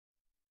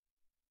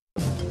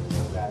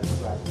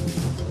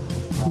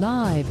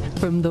Live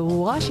from the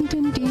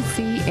Washington,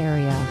 D.C.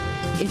 area,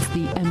 it's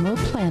the Emerald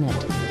Planet.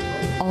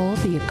 All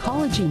the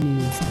ecology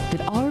news that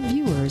our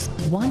viewers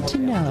want to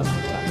know.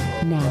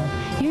 Now,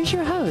 here's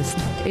your host,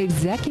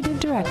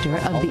 Executive Director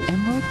of the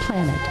Emerald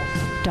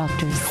Planet,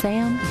 Dr.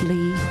 Sam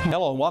Lee.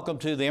 Hello and welcome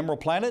to the Emerald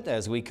Planet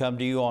as we come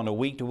to you on a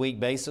week-to-week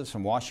basis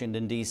from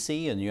Washington,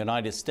 D.C. in the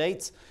United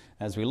States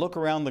as we look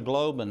around the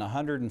globe in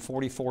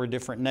 144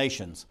 different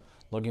nations,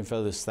 looking for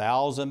those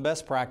 1,000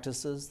 best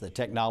practices, the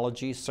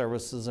technologies,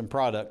 services, and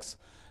products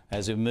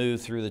as we move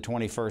through the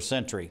 21st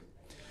century.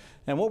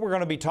 And what we're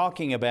going to be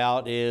talking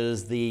about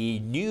is the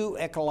new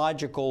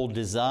ecological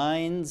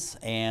designs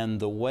and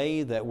the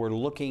way that we're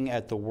looking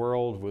at the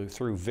world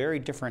through very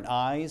different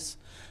eyes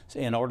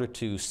in order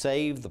to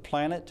save the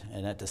planet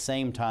and at the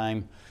same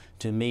time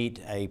to meet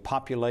a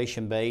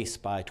population base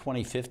by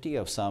 2050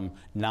 of some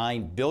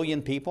 9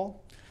 billion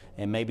people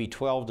and maybe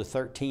 12 to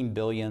 13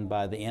 billion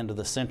by the end of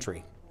the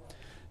century.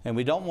 And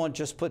we don't want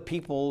just put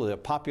people that are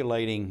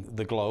populating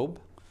the globe,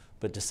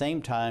 but at the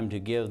same time to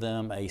give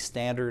them a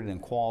standard and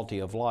quality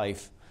of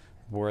life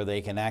where they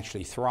can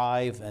actually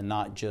thrive and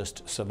not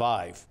just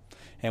survive.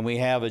 And we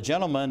have a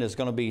gentleman who's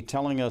going to be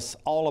telling us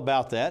all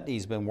about that.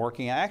 He's been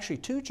working, actually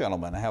two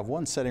gentlemen. I have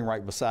one sitting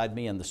right beside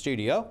me in the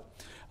studio.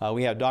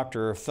 We have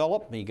Dr.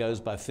 Philip. He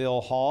goes by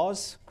Phil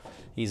Hawes.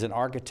 He's an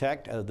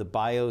architect of the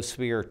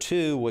Biosphere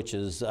 2, which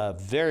is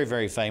very,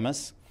 very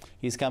famous.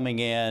 He's coming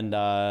in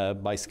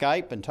by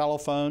Skype and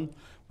telephone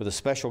with a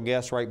special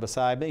guest right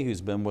beside me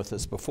who's been with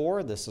us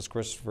before. This is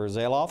Christopher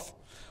Zelov,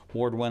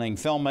 award-winning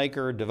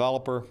filmmaker,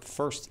 developer,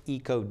 first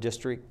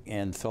EcoDistrict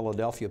in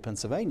Philadealphia,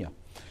 Pennsylvania.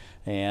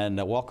 And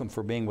welcome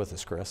for being with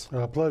us, Chris.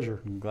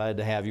 Pleasure. I'm glad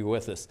to have you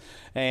with us.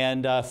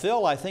 And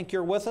Phil, I think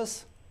you're with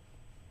us?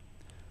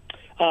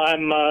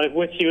 I'm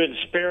with you in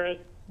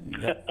spirit.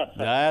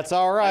 That's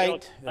all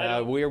right.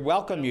 We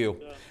welcome you.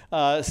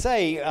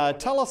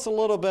 Tell us a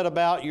little bit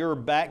about your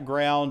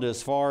background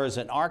as far as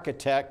an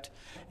architect.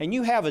 And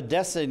you have a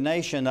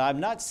designation I've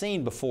not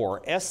seen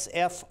before,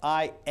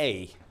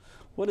 SFIA.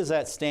 What does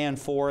that stand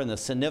for and the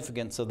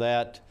significance of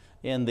that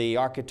in the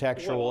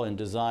architectural and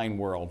design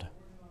world?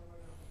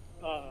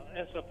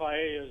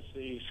 SFIA is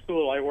the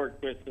school I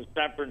worked with, the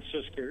San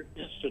Francisco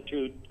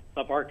Institute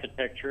of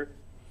Architecture.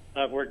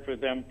 I've worked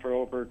with them for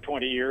over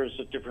 20 years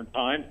at different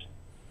times.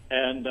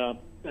 And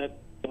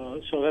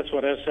so that's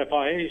what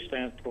SFIA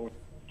stands for.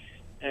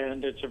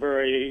 And it's a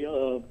very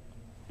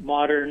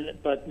modern,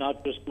 but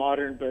not just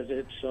modern, but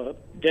it's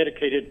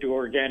dedicated to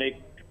organic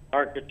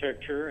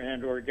architecture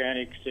and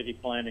organic city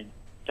planning,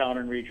 town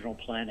and regional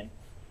planning.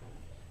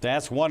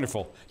 That's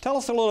wonderful. Tell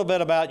us a little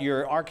bit about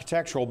your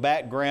architectural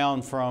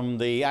background from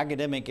the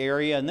academic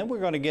area, and then we're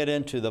going to get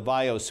into the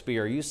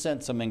biosphere. You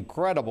sent some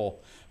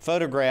incredible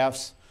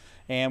photographs,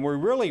 and we're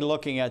really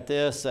looking at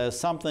this as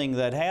something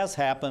that has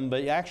happened,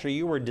 but actually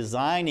you were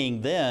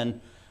designing then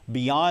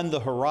beyond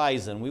the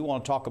horizon. We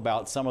want to talk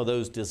about some of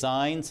those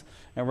designs,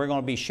 and we're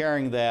going to be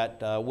sharing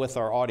that with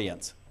our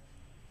audience.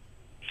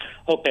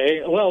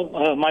 Okay.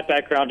 Well, my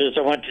background is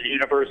I went to the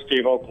University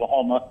of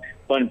Oklahoma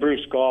when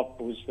Bruce Goff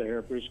was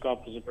there. Bruce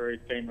Goff was a very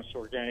famous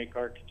organic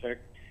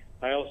architect.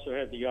 I also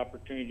had the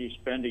opportunity to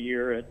spend a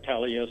year at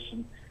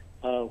Taliesin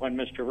when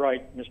Mr.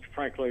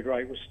 Frank Lloyd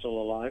Wright was still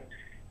alive.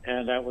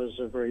 And that was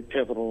a very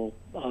pivotal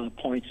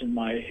point in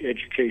my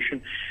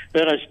education.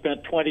 Then I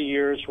spent 20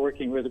 years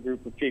working with a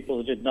group of people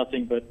who did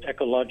nothing but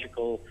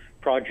ecological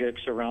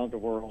projects around the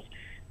world.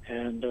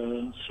 And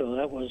so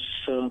that was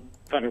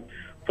kind of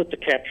put the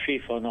cap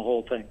sheaf on the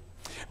whole thing.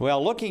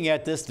 Well, looking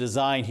at this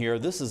design here,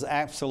 this is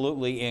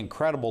absolutely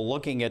incredible.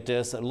 Looking at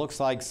this, it looks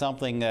like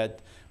something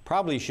that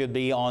probably should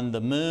be on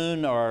the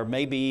moon or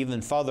maybe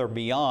even further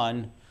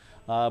beyond.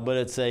 But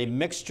it's a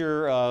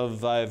mixture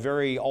of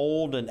very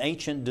old and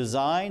ancient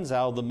designs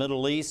out of the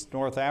Middle East,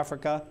 North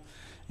Africa,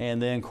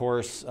 and then, of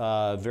course,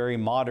 very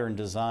modern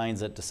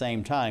designs at the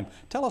same time.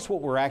 Tell us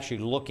what we're actually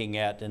looking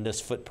at in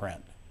this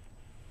footprint.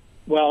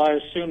 Well, I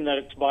assume that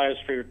it's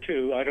Biosphere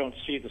 2. I don't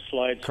see the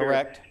slides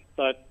Correct. Here,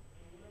 but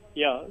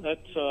yeah,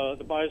 that's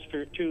the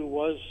Biosphere 2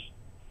 was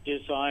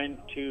designed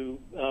to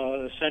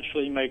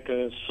essentially make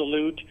a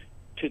salute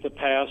to the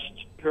past,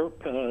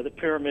 the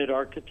pyramid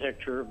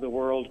architecture of the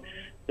world.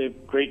 The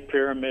Great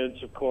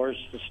Pyramids, of course,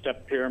 the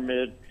Step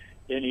Pyramid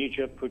in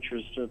Egypt, which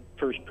was the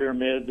first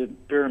pyramid, the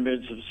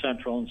pyramids of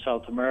Central and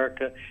South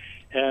America,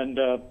 and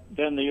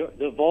then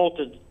the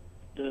vaulted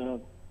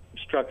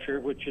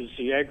structure, which is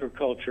the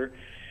agriculture,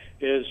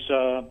 is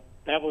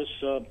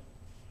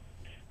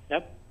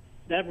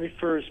that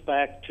refers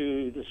back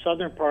to the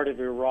southern part of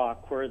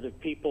Iraq, where the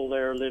people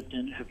there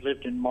have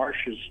lived in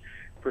marshes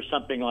for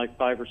something like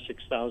 5,000 or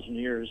 6,000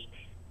 years,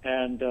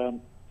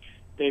 and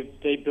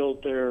they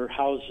built their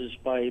houses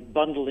by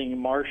bundling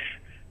marsh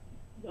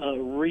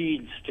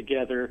reeds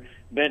together,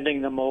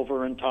 bending them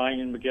over and tying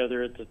them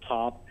together at the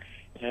top,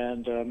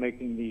 and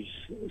making these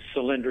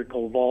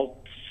cylindrical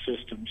vault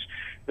systems.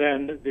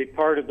 Then the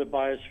part of the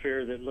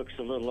biosphere that looks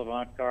a little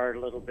avant-garde,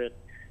 a little bit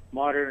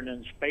modern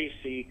and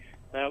spacey,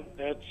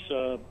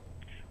 that's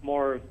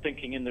more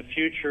thinking in the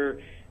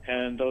future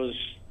and those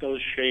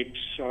shapes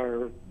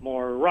are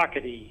more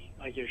rockety,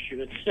 I guess you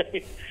would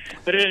say.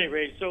 But at any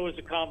rate, so it was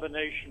a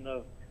combination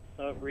of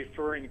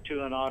referring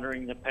to and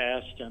honoring the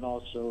past, and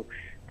also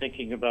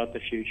thinking about the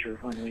future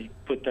when we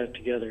put that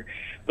together.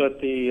 But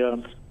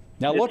the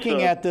now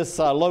looking at this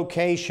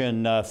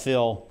location,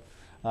 Phil,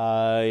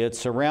 it's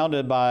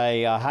surrounded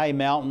by high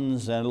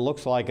mountains and it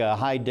looks like a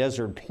high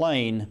desert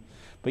plain,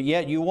 but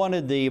yet you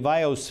wanted the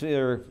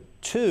biosphere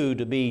 2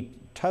 to be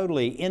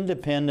totally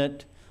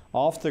independent,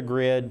 off the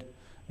grid,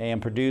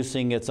 and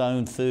producing its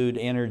own food,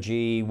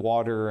 energy,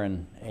 water,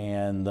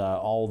 and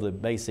all the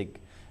basic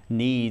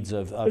needs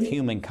of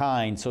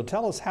humankind. So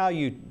tell us how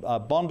you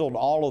bundled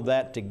all of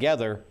that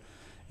together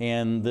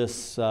in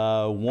this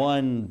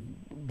one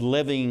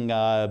living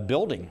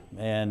building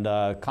and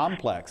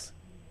complex.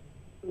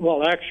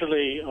 Well,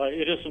 actually,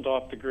 it isn't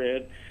off the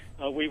grid.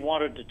 We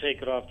wanted to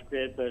take it off the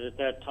grid, but at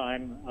that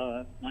time,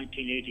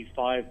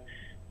 1985,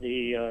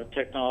 the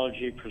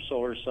technology for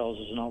solar cells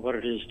is not what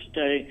it is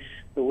today.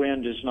 The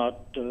wind is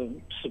not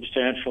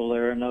substantial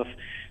there enough.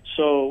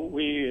 So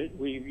we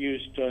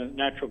used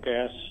natural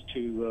gas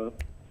to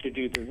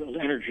do the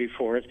energy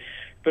for it.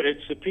 But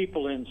it's the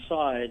people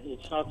inside.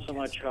 It's not so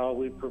much how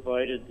we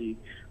provided the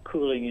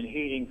cooling and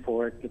heating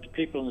for it, but the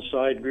people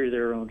inside grew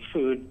their own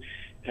food,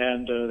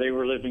 and they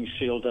were living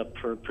sealed up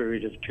for a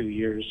period of 2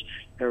 years.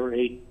 There were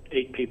eight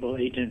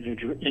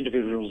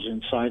individuals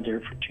inside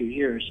there for 2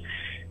 years.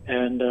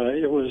 And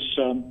it was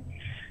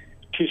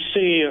to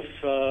see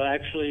if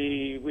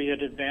actually we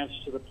had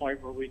advanced to the point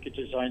where we could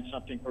design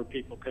something where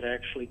people could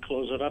actually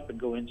close it up and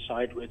go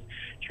inside with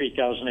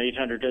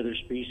 3,800 other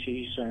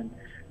species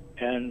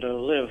and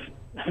live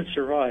and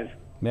survive.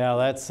 Yeah,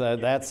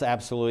 that's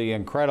absolutely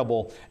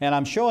incredible. And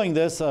I'm showing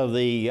this of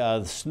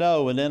the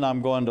snow, and then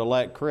I'm going to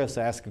let Chris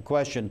ask a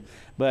question.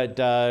 But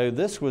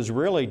this was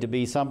really to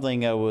be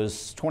something that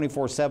was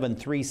 24/7,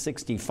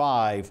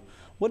 365.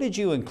 What did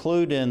you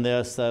include in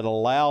this that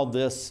allowed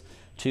this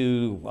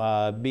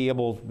to be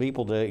able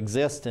people to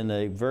exist in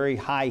a very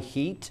high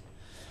heat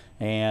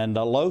and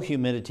low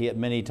humidity at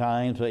many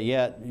times, but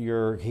yet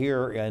you're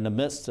here in the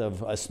midst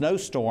of a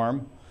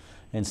snowstorm,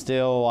 and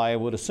still I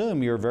would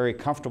assume you're very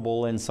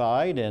comfortable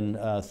inside and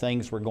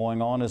things were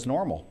going on as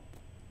normal?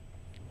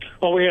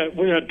 Well, we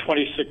had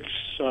 26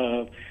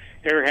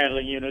 air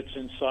handling units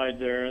inside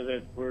there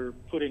that were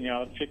putting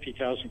out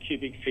 50,000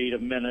 cubic feet a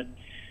minute.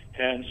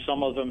 And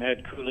some of them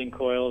had cooling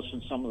coils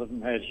and some of them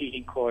had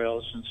heating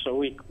coils. And so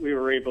we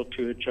were able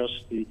to adjust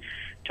the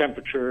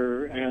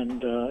temperature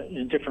and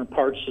in different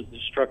parts of the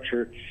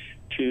structure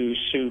to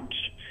suit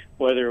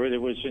whether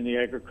it was in the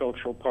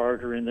agricultural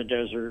part or in the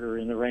desert or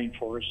in the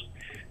rainforest.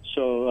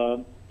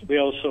 So we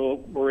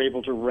also were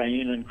able to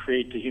rain and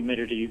create the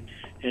humidity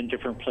in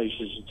different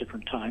places at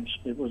different times.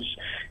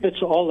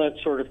 It's all that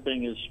sort of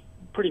thing is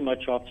pretty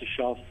much off the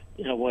shelf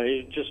in a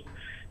way, just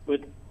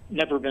with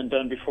never been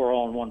done before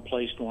all in one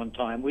place at one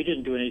time. We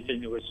didn't do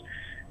anything that was,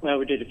 well,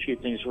 we did a few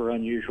things that were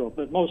unusual,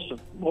 but most of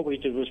what we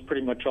did was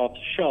pretty much off the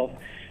shelf,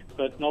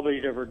 but nobody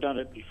had ever done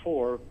it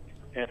before,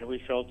 and we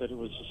felt that it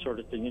was the sort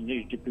of thing that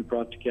needed to be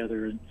brought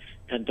together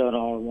and done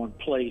all in one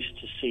place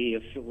to see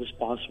if it was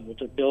possible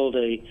to build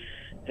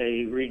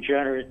a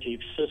regenerative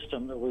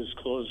system that was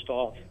closed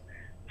off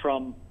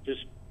from this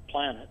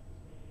planet.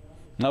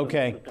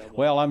 Okay,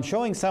 well, I'm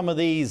showing some of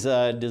these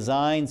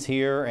designs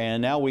here,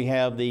 and now we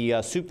have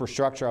the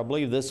superstructure. I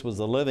believe this was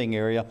the living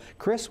area.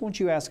 Chris, won't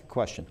you ask a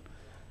question?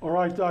 All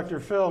right, Dr.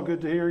 Phil,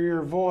 good to hear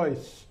your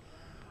voice.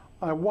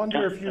 I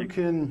wonder if you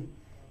can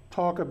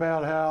talk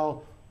about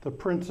how the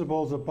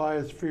principles of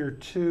Biosphere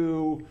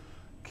 2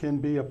 can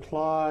be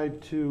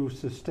applied to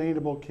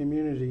sustainable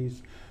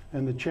communities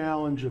and the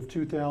challenge of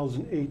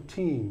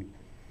 2018,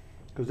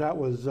 because that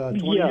was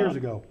 20 years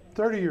ago,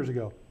 30 years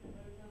ago.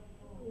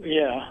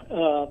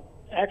 Yeah,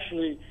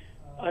 actually,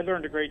 I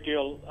learned a great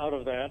deal out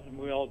of that, and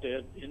we all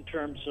did, in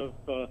terms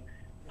of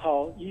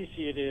how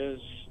easy it is.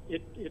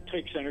 It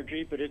takes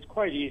energy, but it's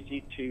quite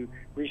easy to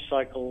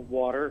recycle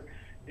water,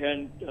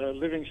 and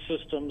living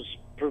systems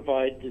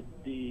provide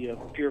the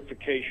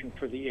purification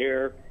for the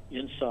air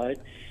inside.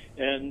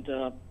 And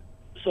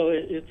so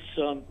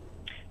it's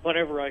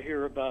whenever I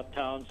hear about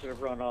towns that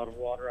have run out of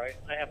water,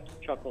 I have to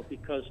chuckle,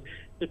 because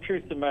the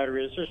truth of the matter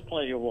is there's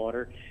plenty of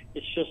water.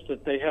 It's just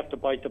that they have to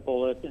bite the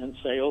bullet and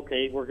say,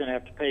 okay, we're going to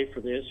have to pay for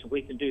this.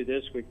 We can do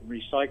this. We can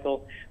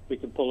recycle. We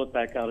can pull it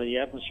back out of the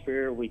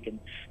atmosphere. We can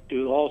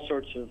do all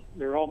sorts of,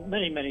 there are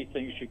many, many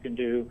things you can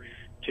do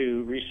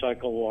to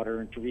recycle water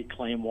and to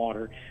reclaim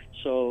water.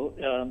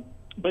 So,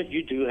 but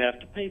you do have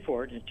to pay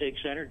for it. It takes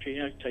energy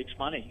and it takes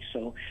money.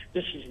 So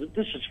this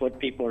is what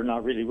people are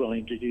not really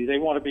willing to do. They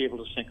want to be able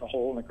to sink a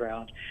hole in the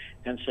ground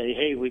and say,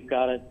 hey, we've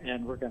got it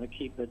and we're going to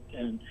keep it.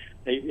 And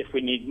if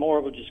we need more,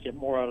 we'll just get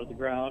more out of the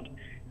ground.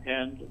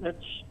 And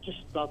that's just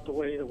not the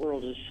way the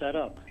world is set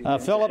up.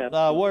 Philip,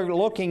 we're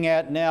looking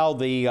at now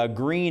the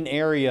green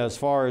area as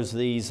far as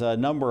these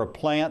number of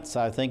plants.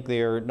 I think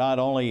they're not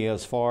only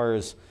as far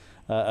as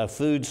a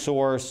food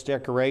source,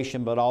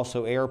 decoration, but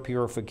also air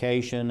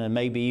purification, and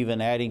maybe even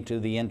adding to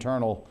the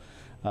internal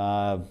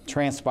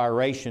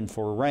transpiration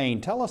for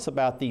rain. Tell us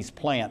about these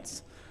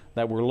plants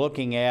that we're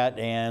looking at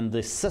and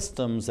the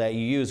systems that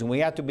you use. And we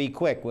have to be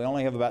quick. We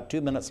only have about 2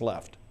 minutes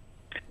left.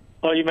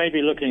 Well, you may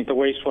be looking at the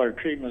wastewater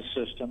treatment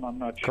system. I'm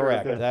not sure.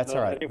 Correct. That's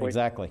right. Anyway,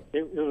 exactly.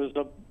 It was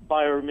a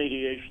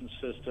bioremediation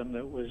system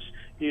that was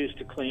used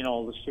to clean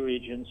all the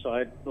sewage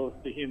inside both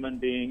the human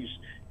beings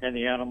and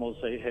the animals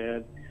they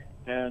had.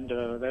 And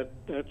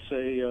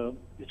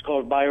it's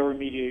called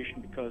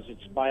bioremediation because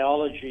its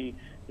biology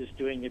is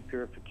doing the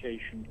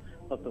purification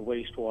of the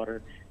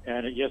wastewater.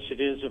 And yes,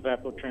 it is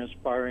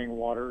evapotranspiring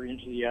water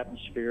into the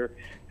atmosphere,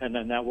 and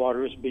then that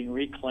water is being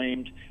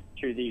reclaimed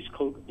through these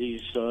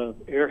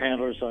air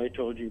handlers I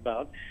told you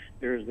about.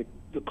 There's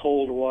the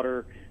cold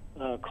water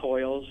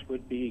coils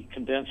would be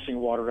condensing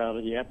water out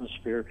of the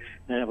atmosphere,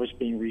 and it was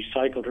being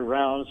recycled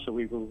around. So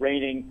we were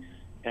raining,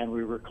 and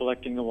we were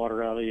collecting the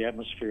water out of the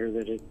atmosphere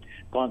that had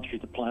gone through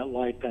the plant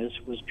life as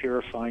it was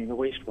purifying the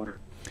wastewater.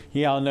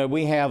 Yeah, no,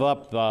 we have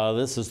up,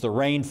 this is the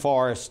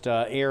rainforest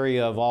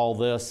area of all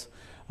this.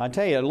 I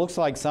tell you, it looks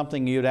like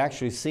something you'd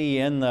actually see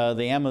in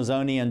the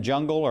Amazonian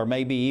jungle, or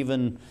maybe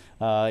even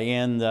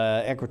in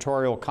the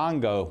equatorial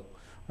Congo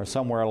or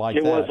somewhere like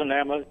that.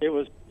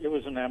 It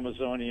was an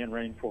Amazonian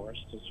rainforest.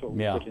 That's what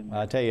we put in there.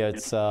 I tell you,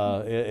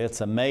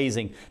 it's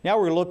amazing. Now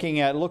we're looking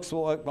at, looks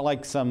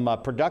like some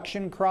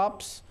production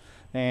crops.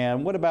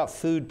 And what about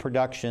food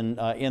production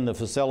in the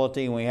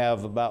facility? We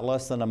have about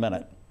less than a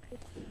minute.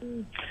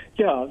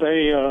 Yeah,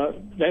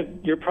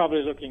 you're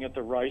probably looking at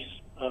the rice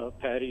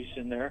paddies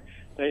in there.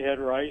 They had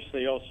rice.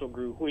 They also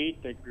grew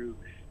wheat. They grew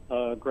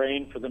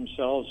grain for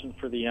themselves and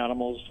for the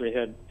animals. They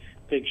had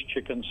pigs,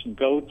 chickens, and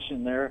goats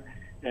in there.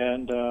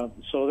 And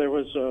so there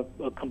was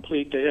a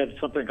complete, they had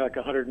something like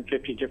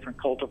 150 different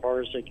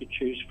cultivars they could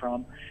choose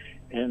from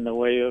in the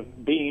way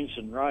of beans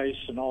and rice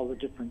and all the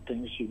different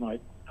things you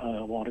might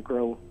want to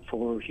grow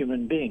for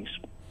human beings.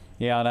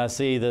 Yeah, and I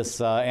see this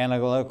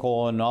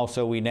analytical, and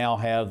also we now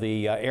have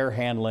the air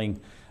handling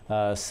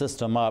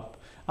system up.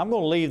 I'm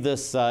going to leave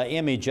this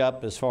image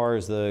up as far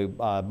as the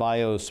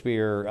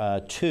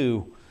Biosphere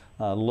 2,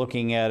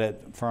 looking at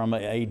it from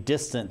a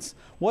distance.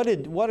 What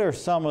are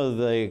some of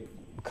the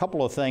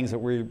couple of things that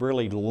we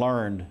really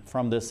learned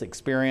from this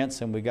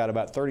experience? And we've got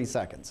about 30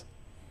 seconds.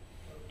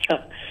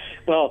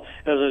 Well,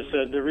 as I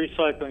said, the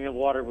recycling of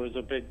water was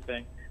a big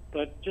thing,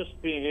 but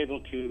just being able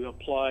to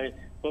apply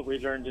what we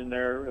learned in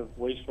there of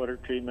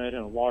wastewater treatment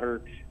and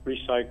water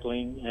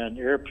recycling and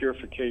air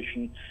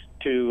purification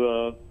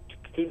to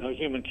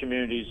human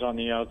communities on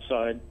the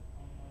outside.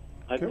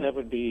 That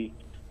would be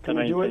the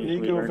main thing. Can we do it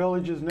in Eco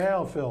Villages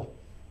now, Phil?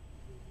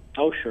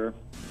 Oh, sure.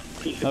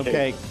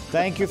 Okay,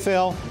 thank you,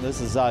 Phil.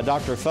 This is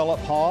Dr. Philip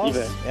Hawes,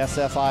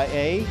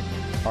 SFIA,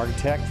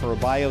 architect for a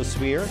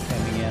Biosphere,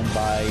 coming in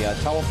by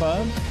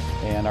telephone.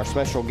 And our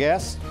special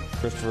guest,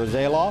 Christopher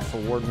Zelov,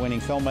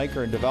 award-winning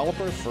filmmaker and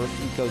developer, first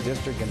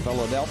EcoDistrict in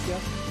Philadealphia.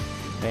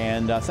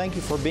 And thank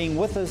you for being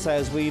with us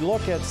as we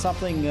look at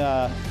something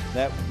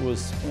that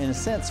was, in a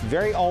sense,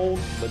 very old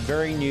but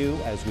very new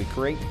as we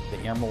create the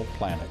Emerald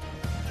Planet.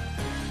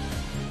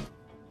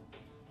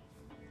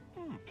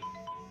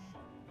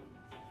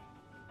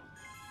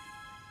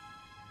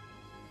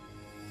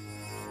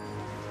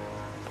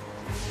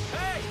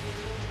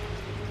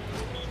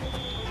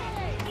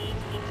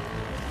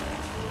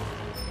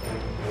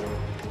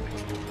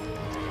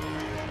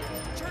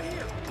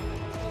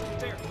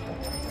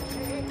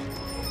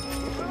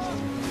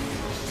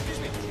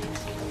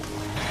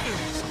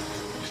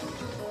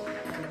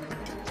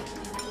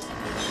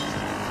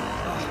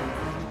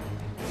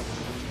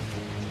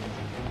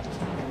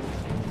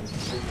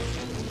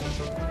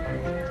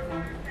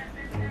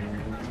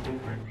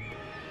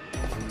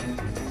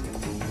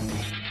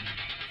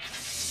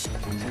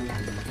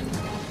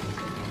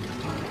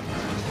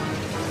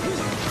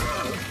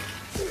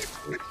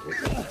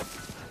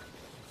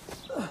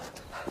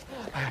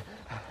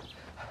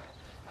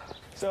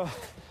 So,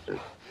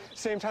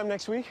 same time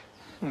next week?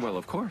 Well,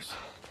 of course.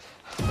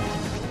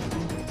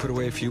 Put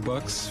away a few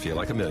bucks, feel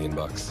like $1 million.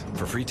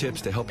 For free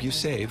tips to help you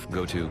save,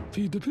 go to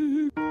Feed the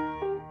Pig.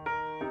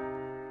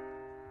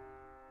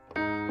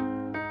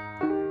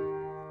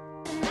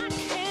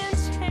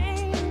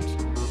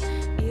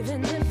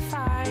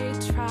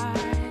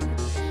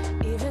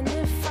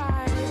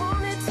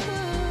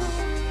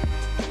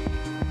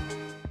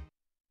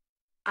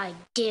 I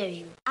dare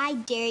you. I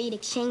dare you to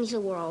change the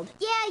world.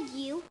 Yeah,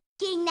 you.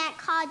 Getting that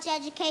college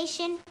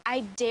education. I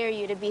dare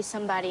you to be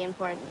somebody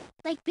important.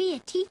 Like be a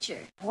teacher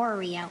or a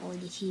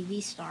reality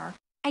TV star.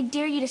 I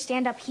dare you to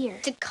stand up here.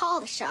 To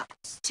call the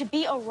shots. To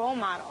be a role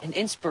model. An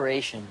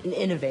inspiration. An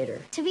innovator.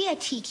 To be a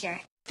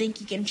teacher.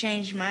 Think you can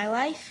change my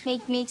life?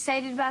 Make me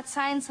excited about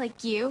science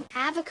like you.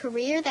 Have a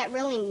career that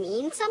really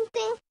means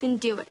something? Then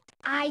do it.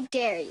 I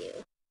dare you.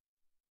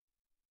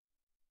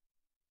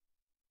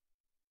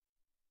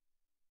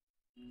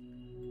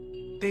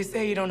 They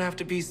say you don't have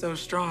to be so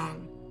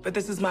strong. But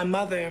this is my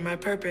mother, my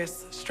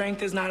purpose.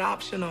 Strength is not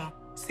optional.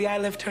 See, I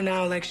lift her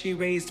now like she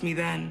raised me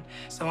then.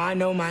 So I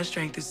know my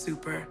strength is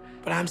super,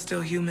 but I'm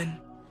still human.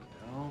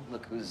 Oh,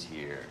 look who's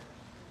here.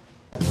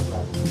 We're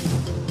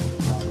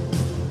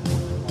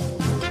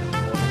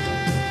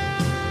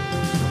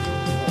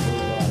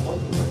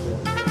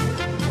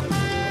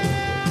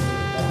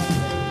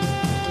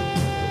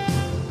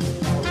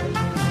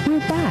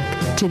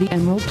back to the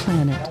Emerald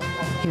Planet.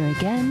 Here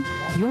again,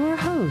 your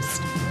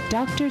host,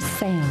 Dr.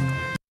 Sam.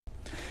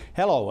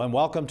 Hello and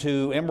welcome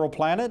to Emerald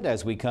Planet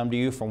as we come to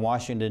you from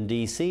Washington,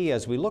 D.C.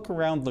 as we look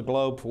around the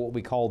globe for what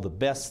we call the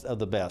best of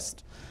the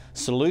best.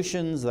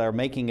 Solutions that are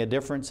making a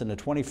difference in the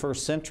 21st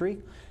century,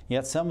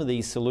 yet some of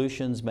these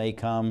solutions may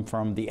come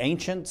from the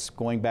ancients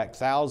going back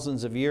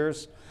thousands of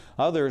years.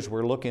 Others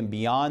we're looking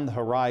beyond the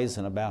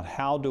horizon about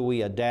how do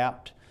we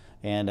adapt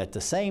and at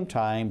the same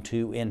time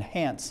to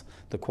enhance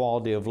the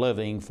quality of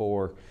living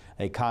for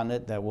a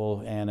continent that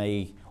will, and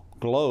a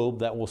globe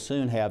that will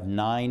soon have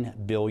 9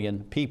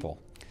 billion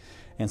people.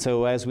 And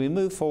so as we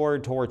move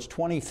forward towards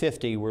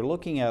 2050, we're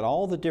looking at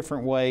all the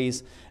different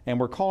ways, and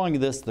we're calling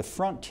this the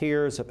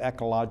frontiers of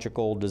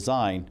ecological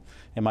design.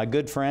 And my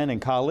good friend and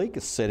colleague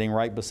is sitting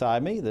right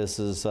beside me. This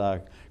is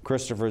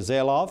Christopher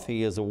Zelov.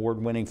 He is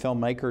award-winning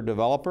filmmaker,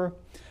 developer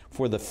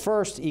for the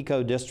first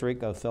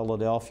EcoDistrict of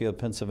Philadealphia,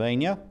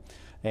 Pennsylvania.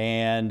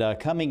 And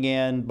coming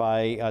in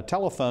by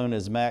telephone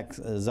is Max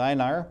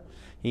Zahniser.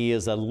 He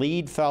is a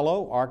lead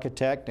fellow,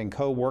 architect, and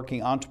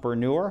co-working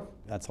entrepreneur.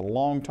 That's a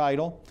long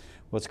title.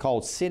 What's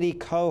called City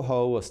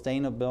CoHo, a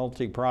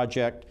sustainability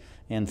project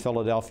in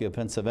Philadealphia,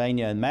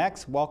 Pennsylvania. And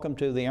Max, welcome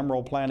to the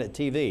Emerald Planet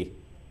TV.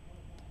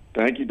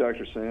 Thank you,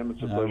 Dr. Sam.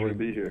 It's a pleasure to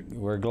be here.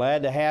 We're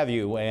glad to have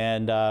you.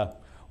 And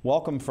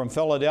welcome from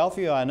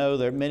Philadealphia. I know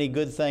that many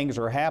good things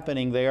are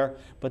happening there,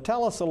 but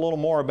tell us a little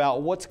more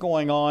about what's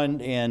going on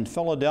in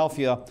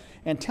Philadealphia.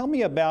 And tell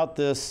me about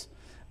this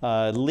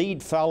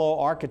lead fellow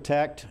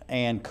architect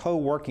and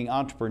co-working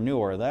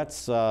entrepreneur.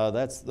 Those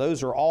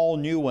are all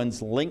new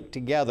ones linked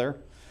together.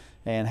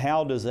 And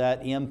how does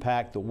that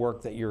impact the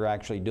work that you're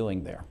actually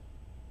doing there?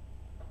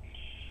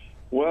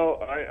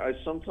 Well, I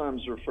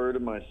sometimes refer to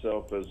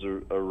myself as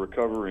a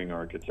recovering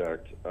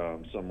architect,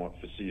 somewhat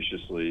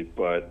facetiously,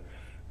 but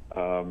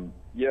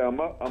yeah,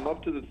 I'm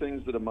up to the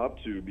things that I'm up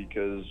to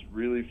because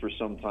really for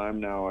some time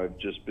now I've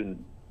just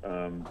been,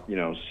 you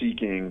know,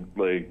 seeking,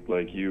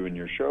 like you and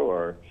your show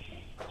are,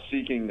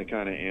 seeking the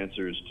kind of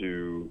answers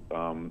to,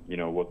 you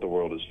know, what the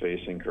world is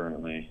facing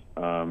currently.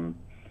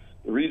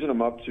 The reason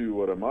I'm up to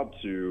what I'm up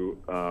to,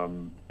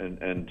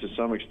 and to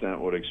some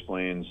extent what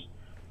explains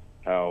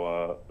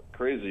how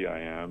crazy I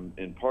am,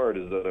 in part,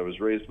 is that I was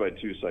raised by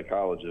two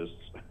psychologists.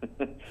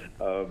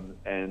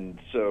 And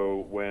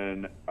so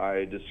when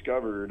I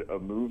discovered a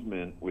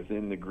movement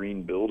within the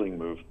green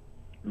building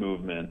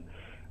movement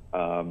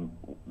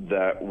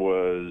that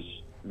was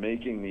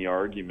making the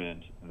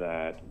argument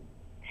that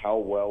how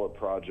well a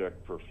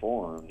project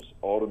performs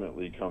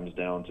ultimately comes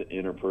down to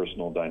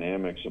interpersonal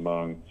dynamics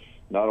among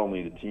not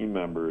only the team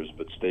members,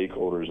 but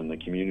stakeholders in the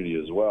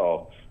community as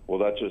well. Well,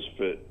 that just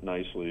fit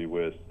nicely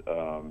with,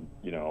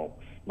 you know,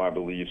 my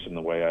beliefs and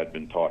the way I'd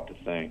been taught to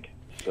think.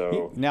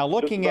 So now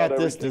looking at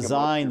this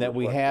design that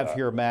we have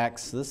here,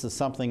 Max, this is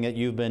something that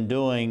you've been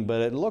doing, but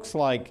it looks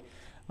like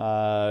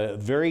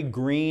very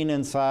green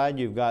inside.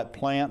 You've got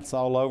plants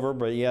all over,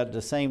 but yet at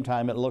the same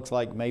time, it looks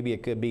like maybe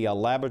it could be a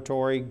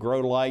laboratory,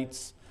 grow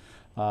lights,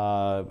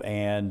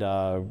 and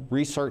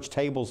research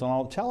tables and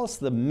all. Tell us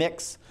the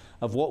mix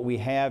of what we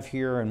have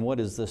here and what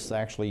is this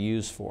actually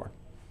used for?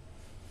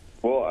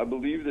 Well, I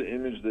believe the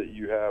image that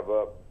you have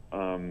up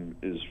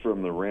is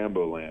from the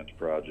Ramboland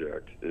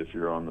project, if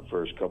you're on the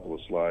first couple of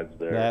slides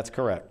there. That's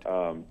correct.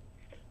 The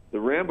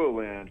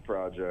Ramboland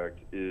project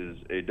is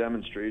a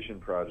demonstration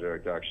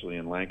project actually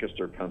in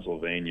Lancaster,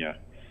 Pennsylvania.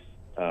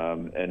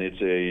 And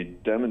it's a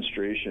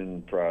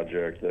demonstration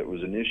project that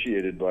was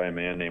initiated by a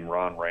man named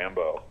Ron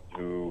Rambo,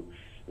 who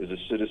is a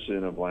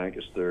citizen of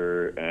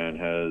Lancaster and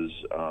has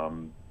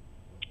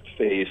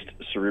faced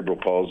cerebral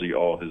palsy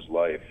all his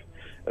life,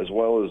 as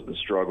well as the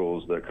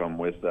struggles that come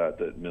with that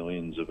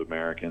millions of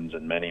Americans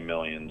and many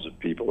millions of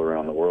people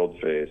around the world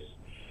face.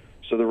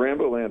 So the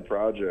Ramboland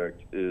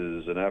project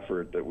is an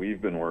effort that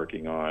we've been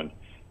working on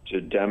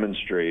to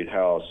demonstrate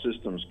how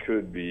systems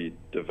could be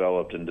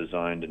developed and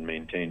designed and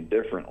maintained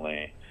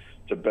differently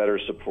to better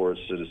support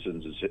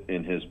citizens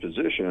in his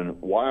position,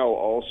 while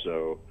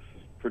also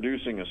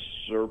producing a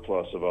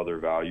surplus of other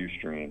value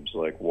streams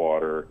like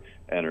water,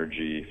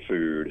 energy,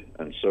 food,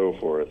 and so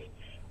forth.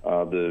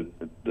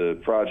 The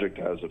project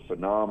has a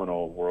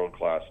phenomenal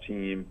world-class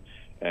team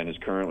and is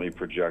currently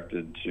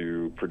projected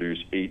to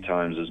produce 8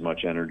 times as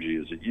much energy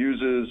as it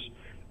uses,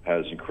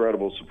 has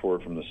incredible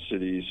support from the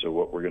city, so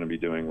what we're going to be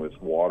doing with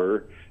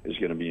water is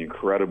going to be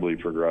incredibly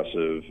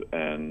progressive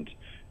and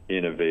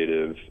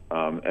innovative,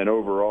 and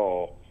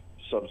overall,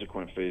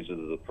 subsequent phases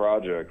of the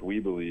project, we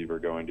believe, are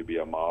going to be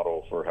a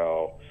model for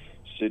how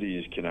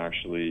cities can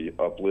actually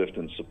uplift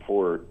and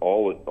support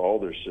all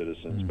their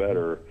citizens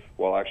better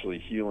while actually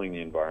healing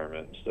the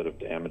environment instead of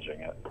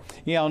damaging it.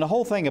 Yeah, and the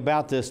whole thing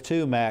about this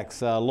too,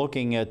 Max,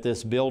 looking at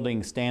this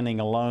building standing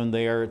alone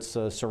there, it's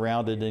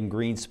surrounded in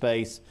green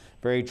space,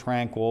 very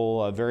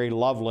tranquil, very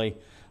lovely,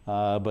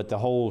 but the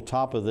whole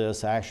top of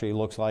this actually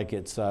looks like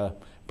it's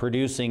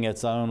producing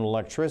its own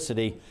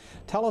electricity.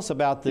 Tell us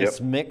about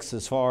this mix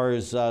as far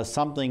as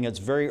something that's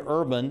very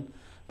urban,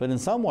 but in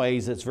some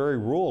ways it's very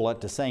rural at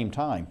the same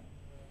time.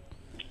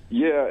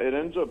 Yeah, it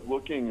ends up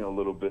looking a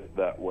little bit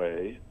that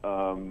way.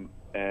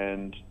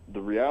 And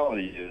the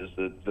reality is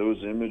that those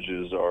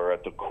images are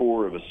at the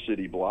core of a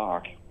city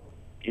block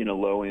in a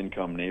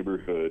low-income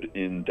neighborhood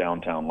in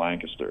downtown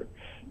Lancaster.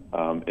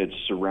 It's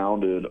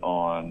surrounded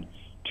on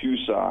two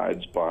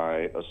sides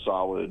by a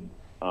solid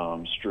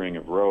string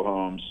of row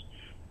homes,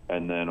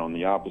 and then on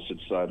the opposite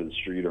side of the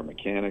street are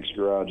mechanics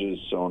garages,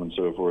 so on and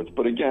so forth.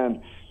 But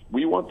again,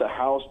 we want the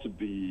house to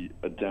be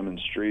a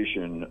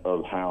demonstration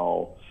of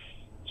how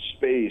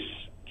space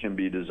can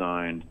be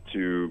designed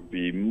to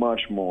be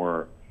much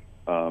more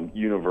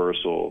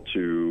universal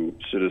to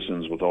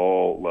citizens with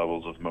all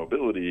levels of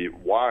mobility,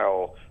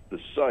 while the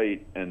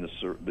site and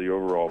the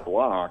overall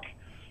block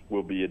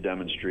will be a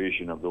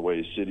demonstration of the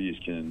way cities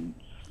can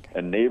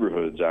and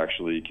neighborhoods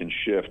actually can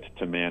shift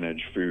to manage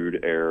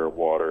food, air,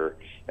 water,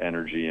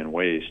 energy, and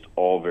waste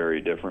all very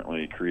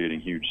differently,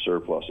 creating huge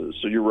surpluses.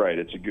 So you're right,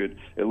 it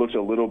looks a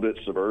little bit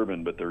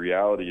suburban, but the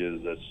reality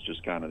is that's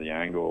just kind of the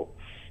angle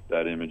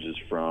that image is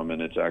from, and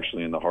it's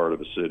actually in the heart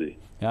of a city.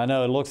 I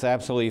know it looks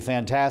absolutely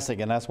fantastic,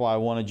 and that's why I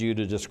wanted you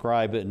to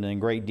describe it in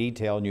great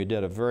detail, and you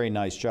did a very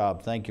nice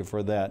job. Thank you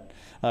for that.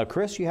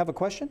 Chris, you have a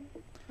question?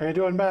 How you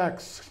doing,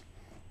 Max?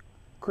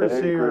 Chris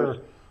here. Chris.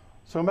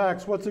 So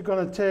Max, what's it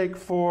going to take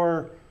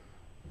for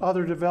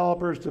other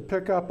developers to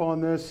pick up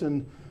on this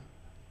and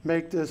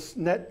make this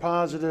net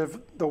positive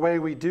the way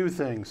we do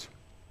things?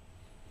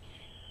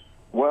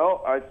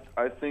 Well,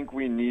 I think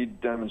we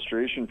need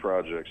demonstration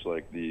projects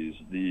like these.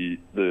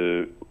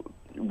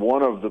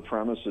 One of the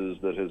premises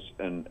that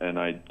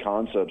has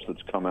concepts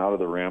that's come out of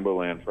the Rambo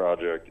Land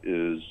project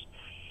is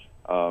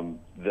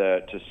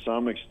that to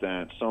some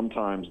extent,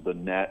 sometimes the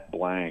net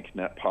blank,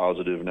 net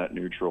positive, net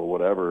neutral,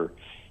 whatever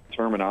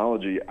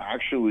terminology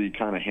actually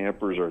kind of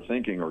hampers our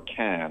thinking, or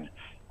can.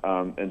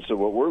 And so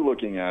what we're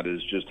looking at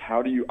is just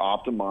how do you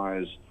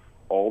optimize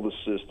all the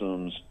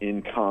systems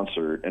in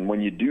concert, and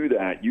when you do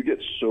that, you get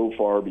so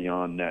far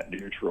beyond net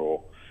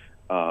neutral,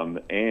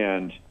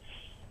 and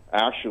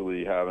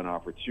actually have an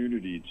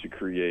opportunity to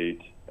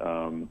create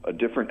a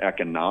different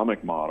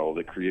economic model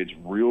that creates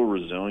real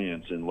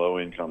resilience in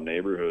low-income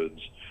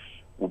neighborhoods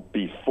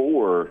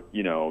before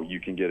you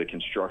can get a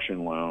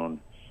construction loan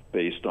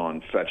based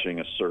on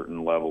fetching a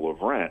certain level of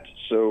rent.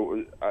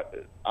 So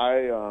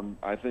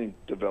I think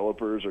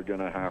developers are going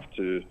to have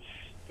to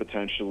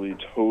potentially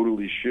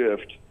totally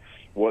shift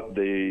what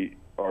they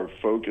are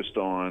focused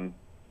on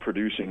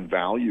producing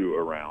value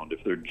around.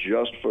 If they're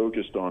just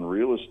focused on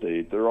real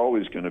estate, they're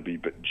always going to be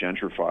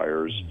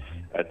gentrifiers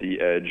at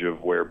the edge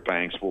of where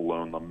banks will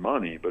loan them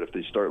money. But if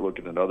they start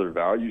looking at other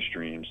value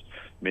streams,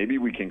 maybe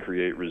we can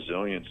create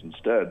resilience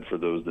instead for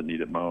those that need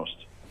it most.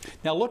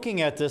 Now,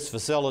 looking at this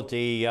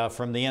facility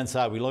from the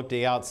inside, we looked at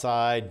the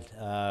outside,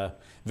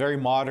 very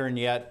modern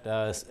yet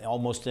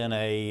almost in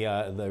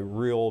the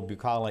real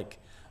bucolic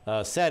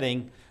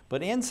setting.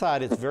 But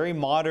inside, it's very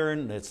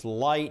modern, it's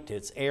light,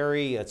 it's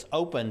airy, it's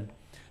open.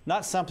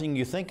 Not something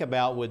you think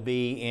about would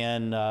be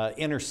in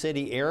inner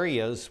city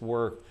areas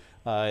where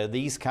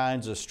these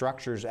kinds of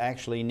structures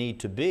actually need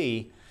to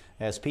be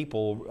as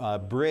people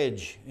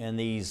bridge in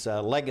these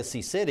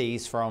legacy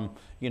cities from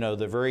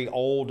the very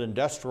old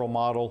industrial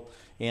model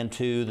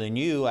into the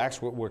new,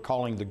 actually what we're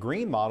calling the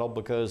green model,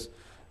 because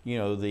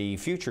the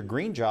future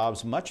green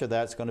jobs, much of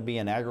that's going to be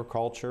in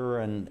agriculture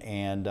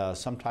and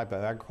some type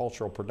of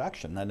agricultural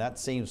production. And that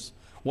seems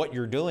what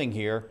you're doing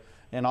here,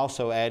 and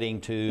also adding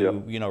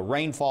to,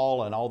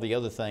 rainfall and all the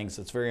other things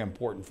that's very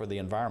important for the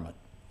environment.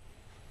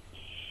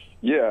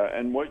 Yeah,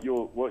 and what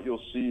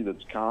you'll see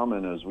that's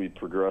common as we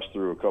progress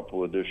through a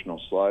couple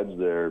additional slides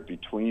there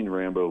between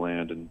Rambo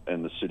Land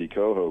and the City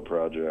CoHo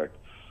project,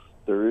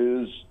 there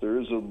is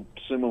a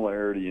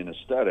similarity in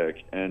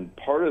aesthetic, and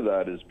part of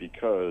that is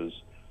because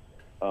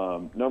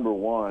number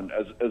one,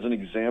 as an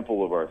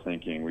example of our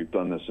thinking, we've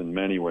done this in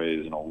many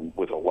ways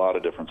with a lot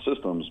of different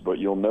systems, but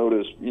you'll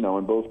notice,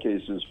 in both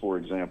cases, for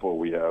example,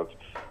 we have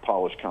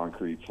polished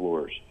concrete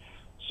floors.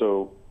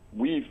 So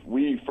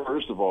we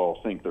first of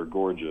all think they're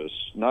gorgeous.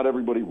 Not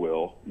everybody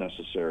will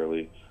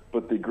necessarily,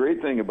 but the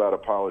great thing about a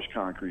polished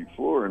concrete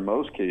floor in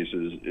most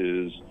cases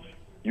is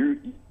you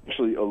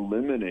actually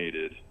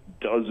eliminated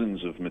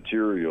dozens of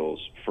materials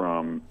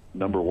from,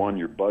 number one,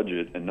 your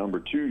budget, and number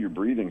two, your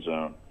breathing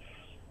zone.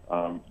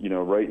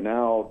 Right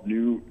now,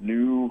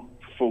 new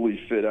fully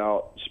fit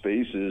out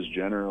spaces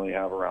generally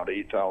have around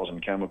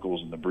 8,000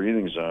 chemicals in the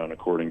breathing zone,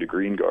 according to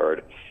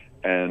GreenGuard,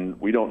 and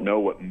we don't know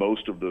what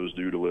most of those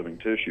do to living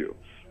tissue.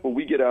 Well,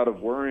 we get out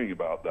of worrying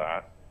about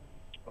that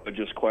by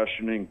just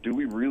questioning, do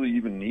we really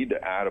even need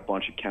to add a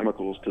bunch of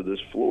chemicals to this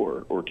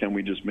floor, or can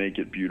we just make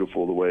it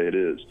beautiful the way it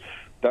is?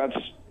 That's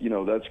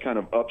kind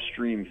of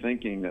upstream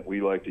thinking that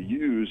we like to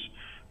use,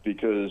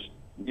 because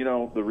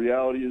the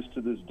reality is,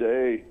 to this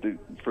day,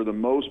 for the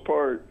most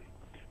part,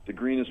 the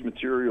greenest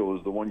material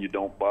is the one you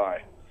don't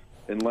buy,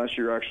 unless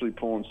you're actually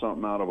pulling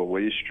something out of a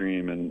waste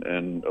stream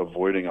and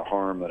avoiding a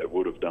harm that it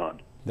would have done.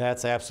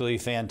 That's absolutely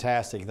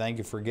fantastic. Thank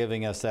you for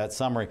giving us that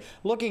summary.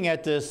 Looking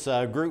at this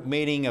group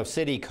meeting of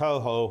City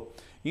CoHo,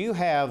 you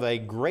have a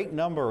great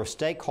number of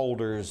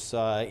stakeholders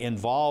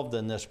involved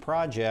in this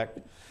project,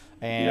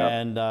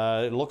 and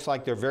it looks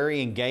like they're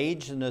very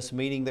engaged in this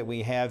meeting that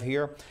we have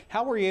here.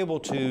 How were you able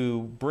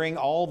to bring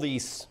all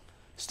these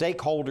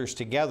stakeholders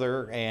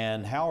together,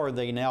 and how are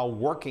they now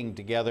working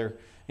together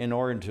in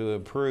order to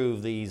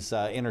improve these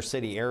inner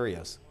city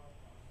areas?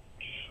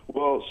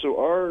 Well, so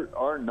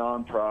our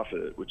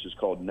nonprofit, which is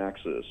called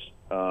Nexus,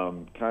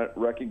 kind of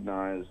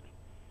recognized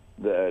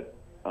that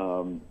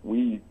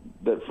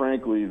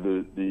frankly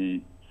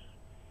the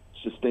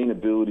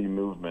sustainability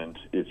movement,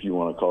 if you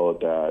want to call it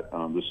that,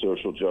 the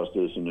social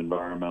justice and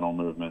environmental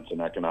movements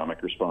and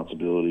economic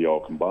responsibility all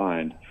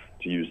combined,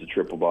 to use the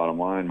triple bottom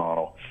line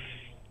model,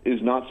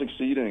 is not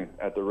succeeding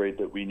at the rate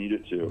that we need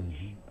it to.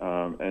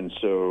 And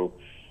so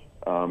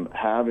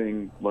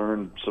having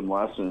learned some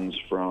lessons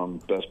from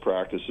best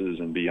practices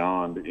and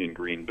beyond in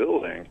green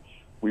building,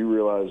 we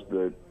realized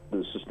that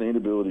the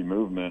sustainability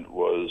movement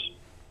was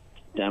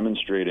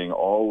demonstrating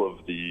all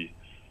of the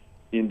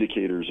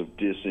indicators of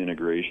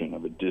disintegration,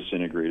 of a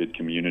disintegrated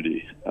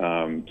community.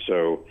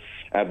 So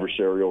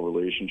adversarial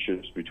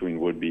relationships between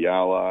would-be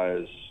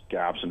allies,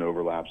 gaps and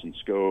overlaps in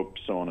scope,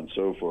 so on and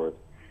so forth.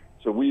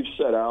 So we've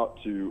set out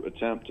to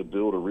attempt to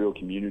build a real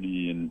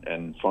community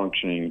and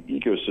functioning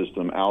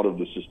ecosystem out of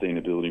the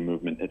sustainability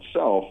movement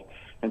itself.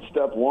 And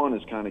step one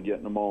is kind of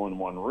getting them all in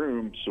one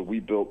room, so we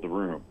built the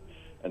room.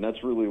 And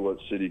that's really what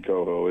City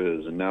CoHo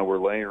is. And now we're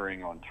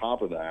layering on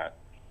top of that,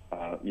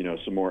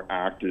 some more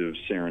active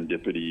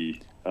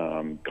serendipity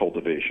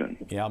cultivation.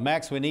 Yeah,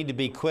 Max, we need to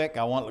be quick.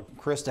 I want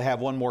Chris to have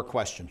one more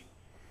question.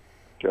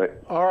 Okay.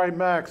 All right,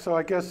 Max. So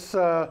I guess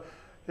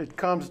it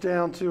comes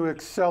down to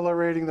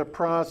accelerating the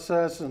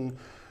process and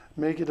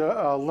make it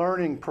a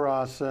learning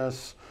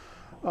process.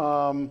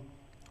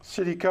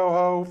 City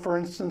CoHo, for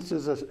instance,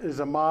 is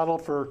a model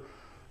for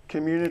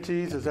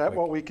communities. Is that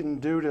what we can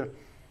do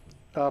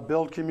to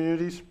build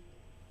communities?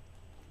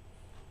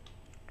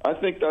 I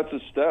think that's a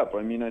step.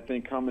 I mean, I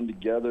think coming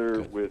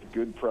together with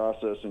good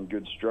process and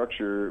good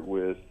structure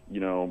with,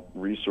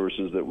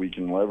 resources that we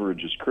can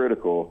leverage is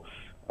critical.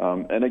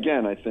 And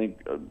again, I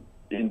think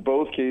in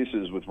both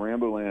cases with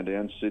Ramboland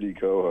and City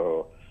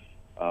CoHo,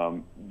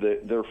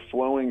 they're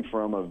flowing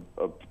from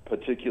a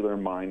particular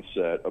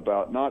mindset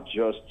about not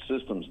just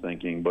systems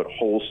thinking, but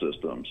whole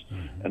systems,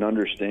 and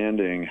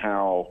understanding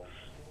how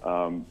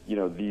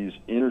these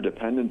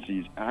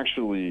interdependencies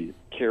actually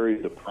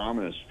carry the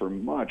promise for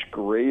much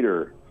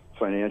greater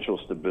financial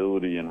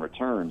stability and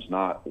returns.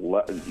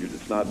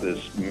 It's not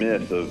this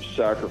myth of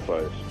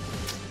sacrifice.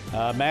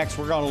 Max,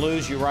 we're going to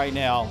lose you right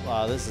now.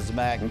 This is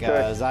Max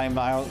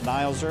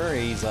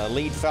Zahniser. He's a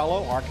lead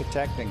fellow,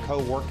 architect, and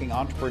co-working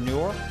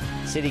entrepreneur,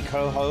 City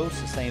CoHo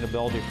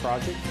Sustainability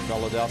Project,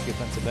 Philadealphia,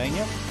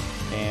 Pennsylvania.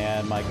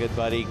 And my good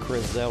buddy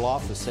Chris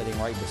Zelov is sitting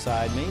right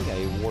beside me,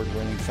 an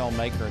award-winning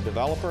filmmaker and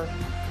developer.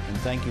 And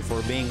thank you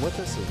for being with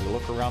us as we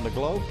look around the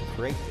globe to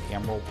create the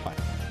Emerald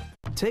Planet.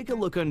 Take a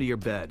look under your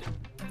bed.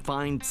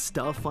 Find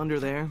stuff under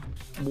there?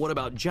 What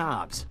about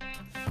jobs?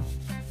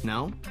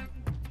 No?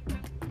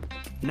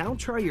 Now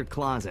try your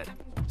closet.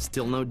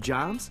 Still no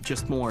jobs?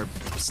 Just more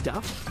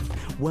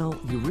stuff? Well,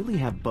 you really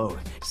have both.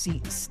 See,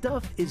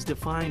 stuff is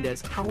defined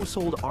as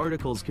household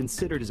articles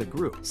considered as a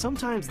group.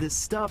 Sometimes this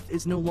stuff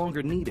is no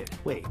longer needed.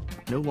 Wait,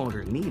 no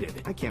longer needed?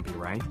 That can't be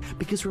right.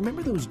 Because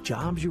remember those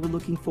jobs you were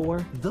looking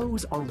for?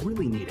 Those are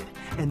really needed.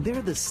 And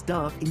they're the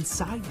stuff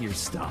inside your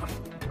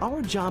stuff.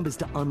 Our job is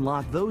to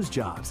unlock those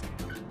jobs.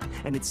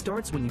 And it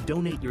starts when you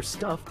donate your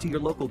stuff to your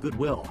local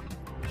Goodwill.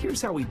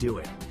 Here's how we do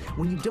it.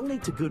 When you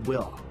donate to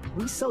Goodwill,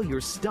 we sell your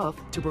stuff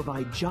to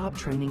provide job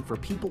training for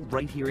people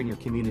right here in your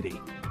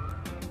community.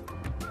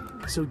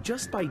 So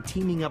just by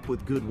teaming up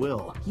with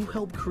Goodwill, you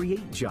help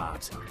create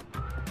jobs.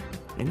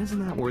 And isn't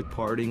that worth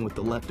parting with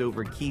the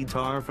leftover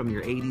keytar from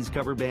your 80s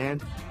cover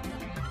band?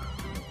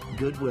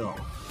 Goodwill.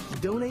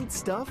 Donate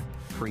stuff,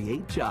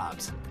 create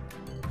jobs.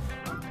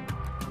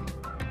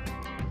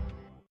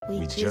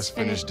 We just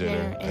finished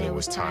dinner and it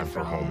was time for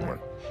homework.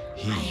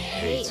 He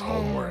hates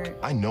homework.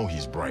 I know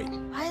he's bright.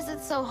 Why is it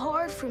so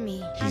hard for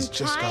me? He's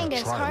just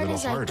gotta try a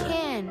little harder.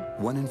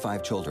 1 in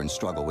 5 children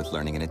struggle with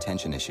learning and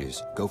attention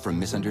issues. Go from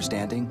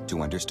misunderstanding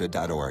to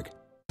understood.org.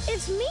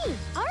 It's me,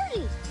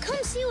 Artie.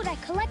 Come see what I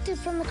collected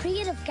from the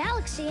Creative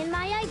Galaxy in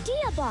my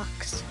idea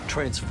box.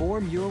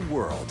 Transform your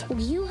world. Will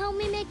you help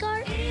me make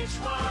art?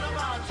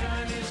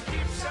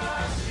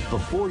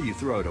 Before you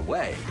throw it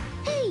away.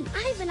 Hey,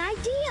 I have an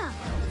idea.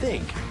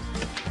 Think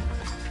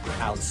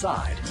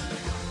outside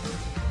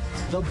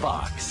the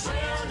box. Go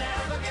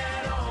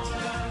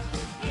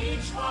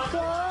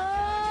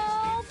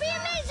be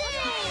amazing!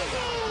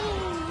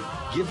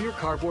 Give your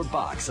cardboard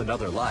box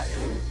another life.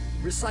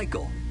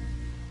 Recycle.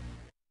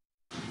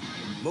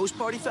 Most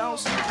party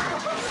fouls,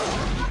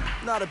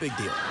 not a big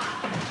deal.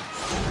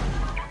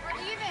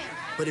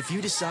 But if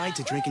you decide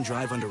to drink and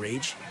drive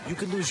underage, you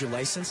could lose your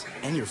license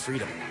and your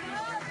freedom.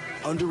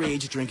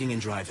 Underage drinking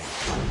and driving,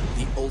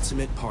 the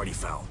ultimate party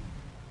foul.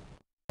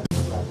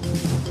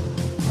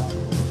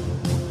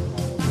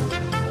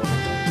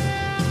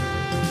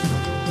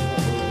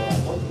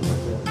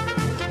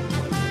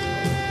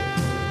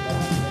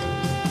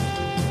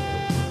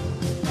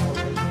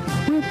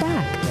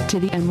 to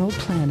the Emerald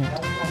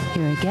Planet.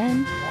 Here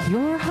again,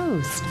 your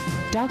host,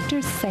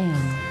 Dr. Sam.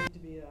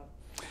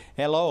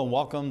 Hello and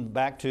welcome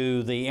back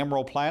to the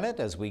Emerald Planet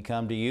as we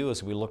come to you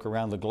as we look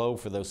around the globe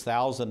for those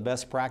 1,000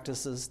 best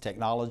practices,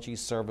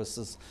 technologies,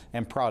 services,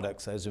 and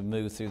products as we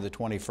move through the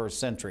 21st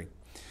century.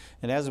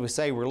 And as we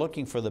say, we're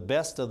looking for the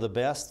best of the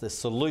best, the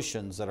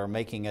solutions that are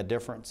making a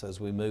difference as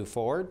we move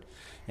forward,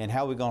 and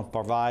how we're going to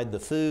provide the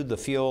food, the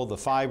fuel, the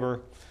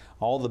fiber,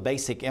 all the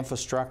basic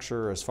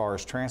infrastructure as far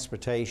as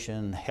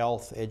transportation,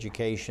 health,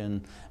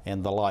 education,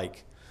 and the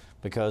like.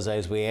 Because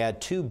as we add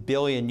 2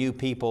 billion new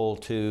people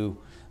to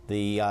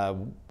the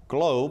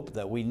globe,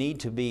 that we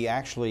need to be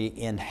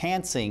actually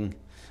enhancing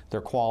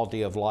their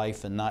quality of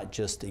life and not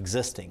just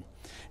existing.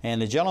 And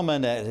the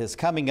gentleman that is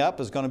coming up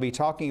is going to be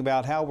talking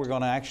about how we're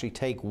going to actually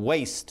take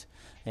waste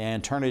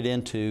and turn it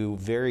into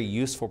very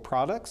useful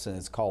products, and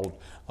it's called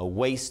a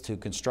waste to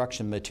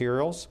construction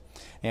materials.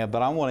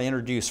 But I want to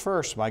introduce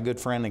first my good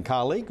friend and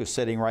colleague who's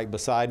sitting right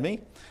beside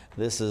me.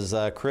 This is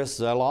Chris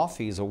Zelov.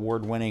 He's an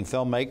award-winning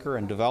filmmaker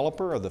and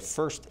developer of the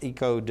first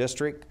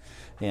EcoDistrict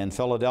in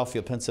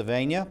Philadealphia,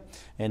 Pennsylvania.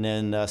 And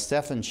then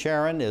Stefan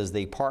Shearin is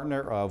the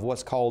partner of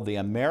what's called the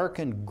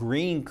American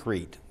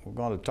GreenCrete. We're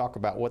going to talk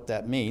about what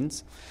that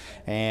means.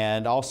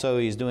 And also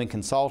he's doing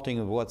consulting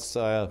of what's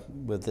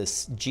with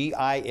this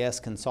G.I.S.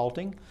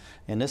 consulting.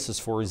 And this is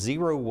for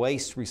Zero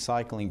Waste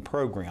Recycling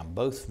Program,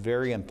 both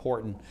very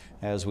important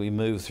as we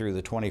move through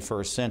the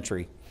 21st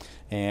century.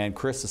 And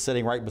Chris is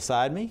sitting right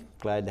beside me.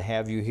 Glad to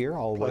have you here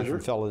all the way from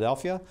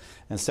Philadelphia.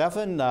 And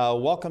Stefan,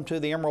 welcome to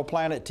the Emerald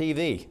Planet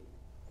TV.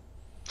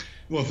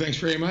 Well, thanks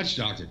very much,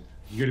 Doctor.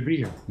 Good to be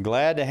here.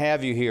 Glad to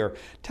have you here.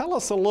 Tell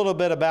us a little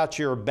bit about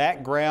your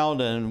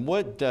background and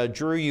what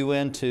drew you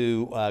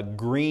into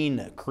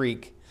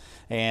GreenCrete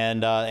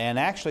and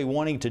actually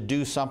wanting to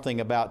do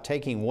something about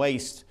taking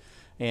waste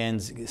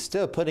and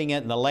instead of putting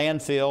it in the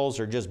landfills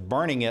or just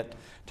burning it,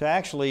 to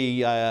actually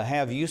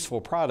have useful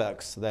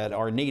products that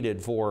are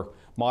needed for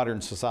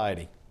modern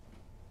society.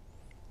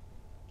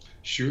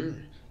 Sure.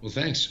 Well,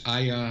 thanks.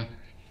 I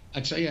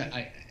tell you,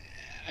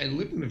 I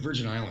lived in the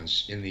Virgin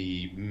Islands in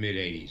the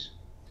mid-'80s,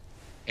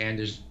 and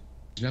there's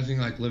nothing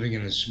like living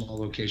in a small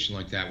location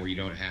like that where you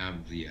don't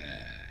have the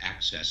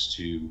access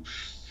to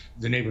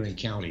the neighboring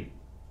county,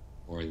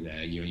 or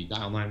you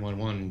dial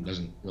 911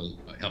 doesn't really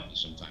help you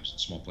sometimes in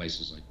small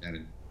places like that.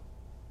 And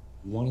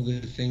one of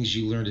the things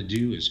you learn to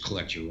do is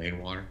collect your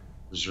rainwater,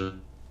 reserve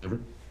it,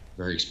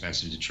 very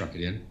expensive to truck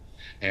it in,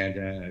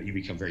 and you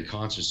become very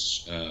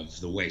conscious of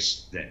the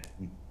waste that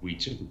we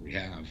typically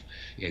have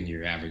in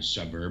your average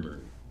suburb or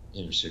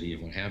inner city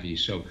and what have you.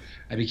 So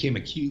I became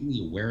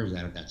acutely aware of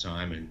that at that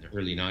time in the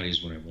early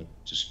 90s when I went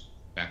just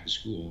back to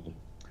school.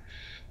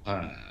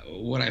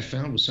 What I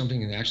found was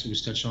something that actually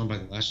was touched on by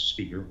the last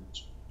speaker,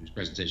 whose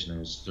presentation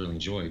I thoroughly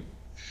enjoyed,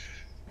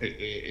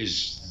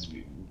 is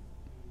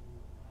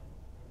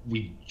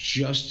we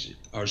just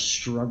are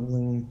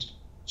struggling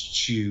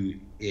to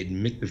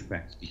admit the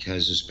fact,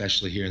 because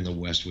especially here in the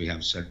West, we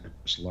have such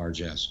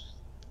large S.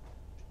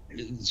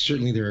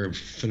 Certainly there are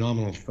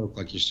phenomenal folk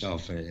like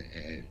yourself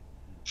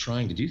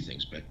trying to do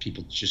things, but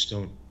people just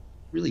don't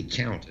really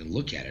count and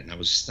look at it. And I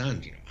was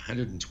stunned,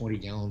 120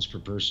 gallons per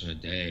person a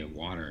day of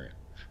water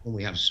when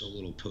we have so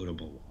little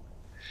potable water.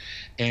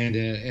 And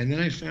then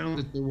I found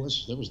that there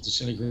was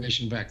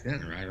disintegration back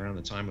then, right around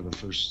the time of the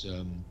first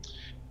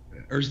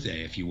Earth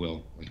Day, if you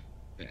will.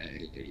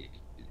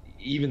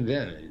 Even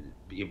then,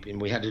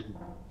 and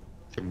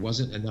there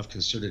wasn't enough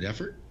concerted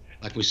effort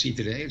like we see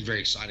today. It's a very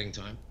exciting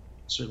time.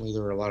 Certainly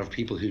there were a lot of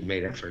people who'd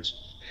made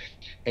efforts.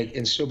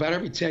 And so about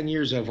every 10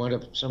 years, I've wound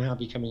up somehow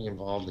becoming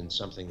involved in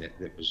something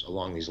that was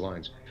along these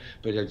lines.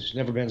 But it's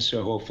never been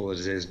so hopeful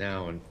as it is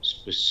now, and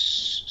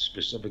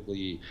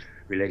specifically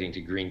relating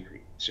to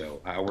GreenCrete. So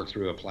I work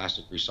through a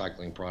plastic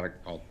recycling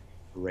product called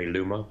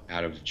Luma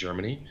out of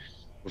Germany.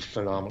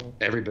 Phenomenal.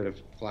 Every bit of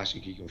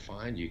plastic you can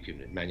find, you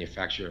can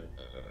manufacture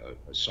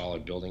a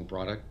solid building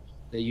product.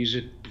 They use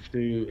it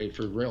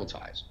for rail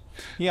ties.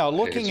 Yeah,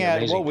 looking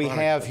at what we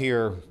have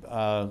here,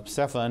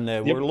 Stefan,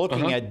 we're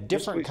looking at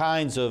different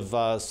kinds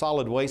of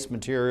solid waste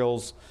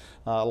materials.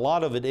 A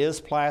lot of it is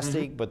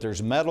plastic, but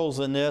there's metals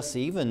in this,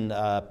 even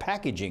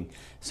packaging.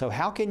 So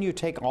how can you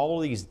take all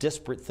of these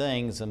disparate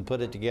things and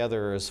put it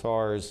together as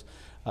far as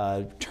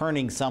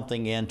turning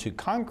something into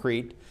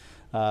concrete,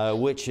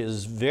 which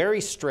is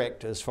very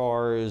strict as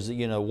far as,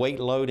 weight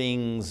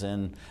loadings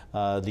and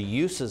the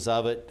uses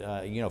of it,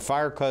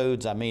 fire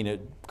codes. I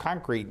mean,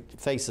 concrete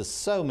faces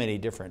so many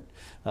different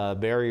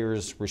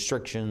barriers,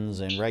 restrictions,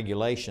 and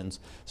regulations.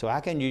 So how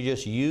can you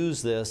just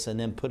use this and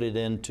then put it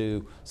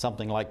into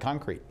something like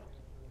concrete?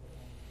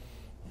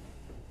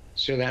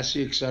 So that's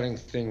the exciting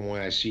thing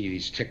when I see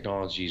these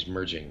technologies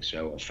merging.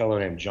 So a fellow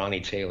named Johnny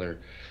Taylor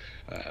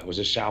was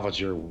a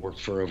salvager, worked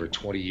for over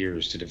 20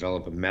 years to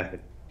develop a method.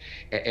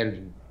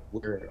 And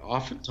where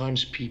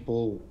oftentimes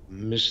people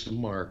miss the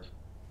mark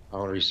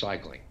on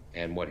recycling,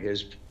 and what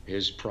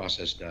his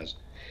process does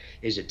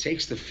is it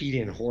takes the feed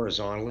in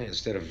horizontally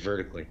instead of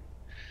vertically.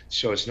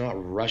 So it's not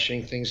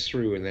rushing things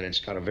through, and then it's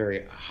got a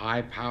very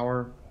high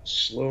power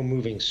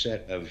slow-moving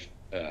set of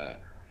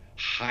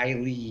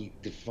highly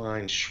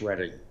defined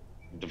shredding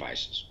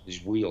devices,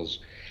 these wheels,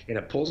 and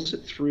it pulls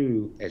it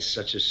through at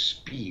such a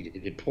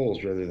speed, it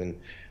pulls rather than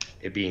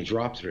it being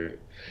dropped through,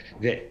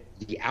 that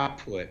the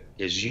output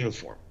is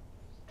uniform.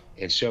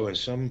 And so in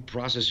some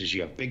processes,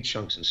 you have big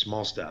chunks and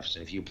small stuffs,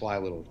 and if you apply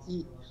a little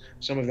heat,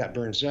 some of that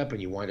burns up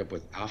and you wind up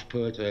with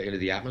output into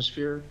the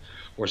atmosphere,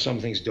 or some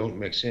things don't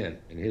mix in.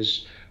 And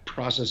his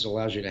process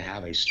allows you to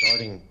have a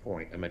starting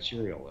point, a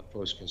material, a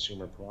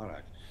post-consumer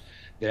product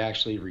that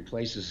actually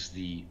replaces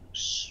the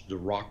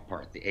rock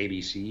part, the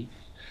ABC,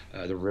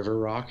 the river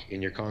rock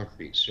in your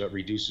concrete. So it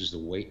reduces the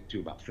weight to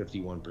about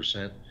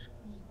 51%,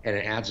 and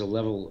it adds a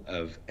level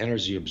of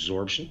energy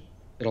absorption.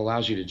 It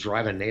allows you to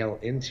drive a nail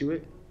into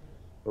it,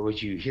 but when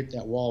you hit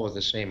that wall with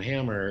the same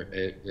hammer,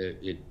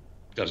 it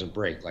doesn't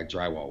break like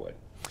drywall would.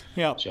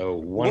 Yeah.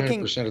 So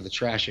 100% of the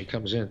trash that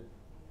comes in.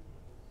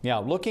 Yeah,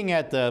 looking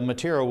at the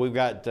material, we've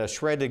got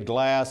shredded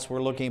glass,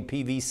 we're looking at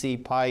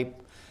PVC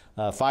pipe,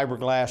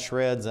 fiberglass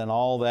shreds and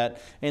all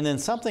that. And then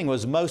something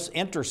was most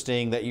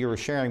interesting that you were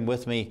sharing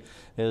with me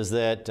is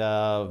that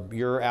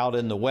you're out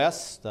in the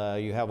West.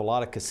 You have a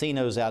lot of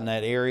casinos out in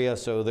that area,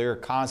 so they're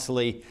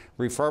constantly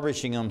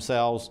refurbishing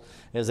themselves.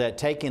 Is that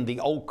taking the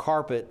old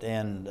carpet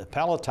and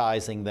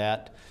pelletizing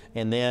that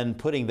and then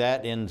putting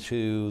that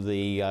into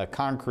the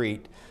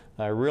concrete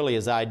really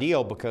is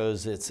ideal,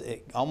 because it's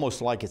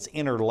almost like it's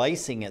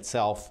interlacing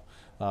itself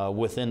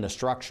within the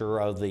structure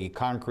of the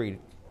concrete.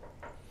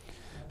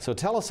 So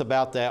tell us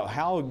about that,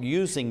 how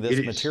using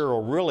this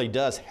material really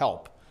does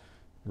help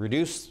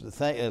reduce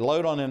the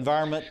load on the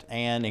environment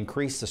and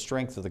increase the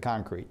strength of the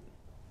concrete.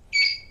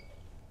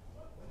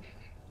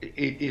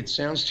 It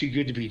sounds too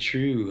good to be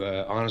true,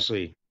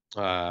 honestly,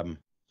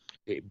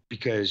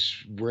 because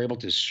we're able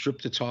to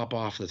strip the top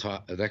off the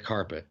top of that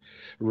carpet,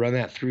 run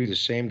that through the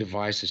same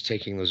device that's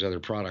taking those other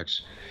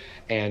products,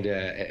 and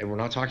we're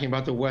not talking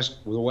about the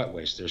wet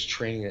waste. There's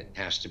training that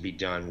has to be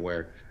done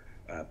where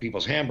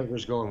people's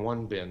hamburgers go in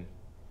one bin.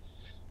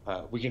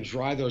 We can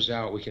dry those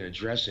out, we can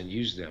address and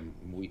use them.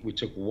 We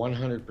took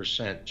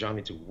 100%,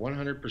 Johnny took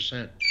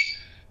 100%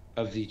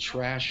 of the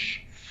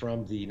trash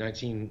from the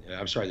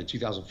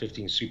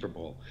 2015 Super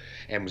Bowl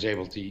and was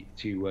able to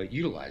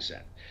utilize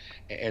that.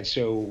 And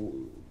so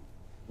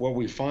what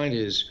we find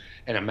is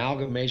an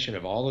amalgamation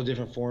of all the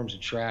different forms of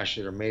trash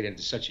that are made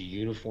into such a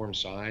uniform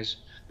size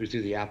through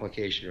the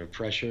application of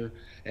pressure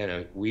and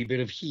a wee bit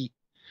of heat.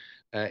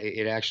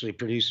 It actually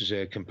produces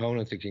a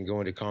component that can go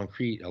into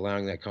concrete,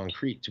 allowing that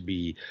concrete to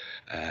be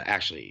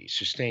actually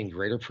sustain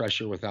greater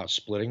pressure without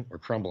splitting or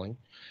crumbling.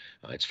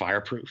 It's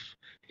fireproof.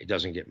 It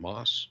doesn't get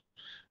moss.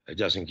 It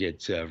doesn't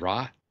get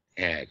rot.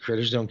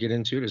 Critters don't get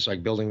into it. It's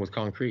like building with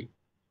concrete.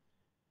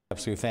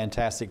 Absolutely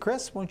fantastic.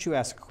 Chris, why don't you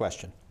ask a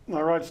question?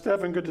 All right,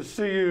 Stephen, good to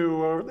see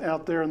you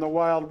out there in the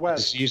Wild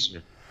West. Good to see you,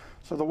 sir.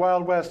 So the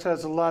Wild West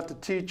has a lot to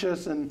teach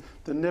us, and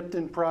the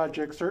Nipton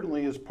project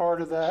certainly is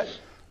part of that.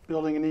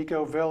 Building an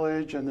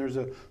eco-village, and there's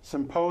a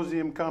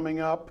symposium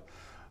coming up.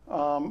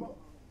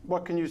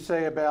 What can you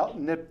say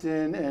about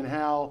Nipton and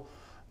how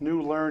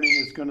new learning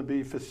is going to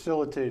be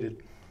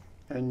facilitated?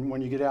 And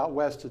when you get out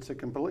west, it's a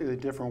completely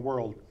different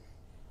world.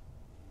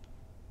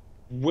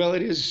 Well,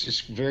 it is. It's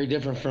very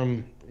different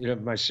from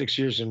my 6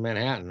 years in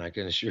Manhattan, I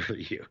can assure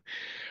you.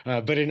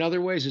 But in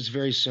other ways, it's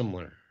very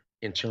similar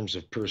in terms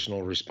of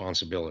personal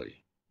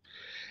responsibility.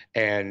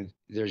 And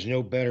there's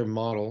no better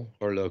model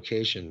or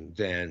location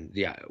than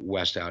the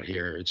West out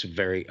here. It's a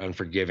very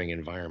unforgiving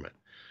environment.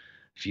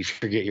 If you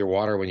forget your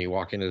water when you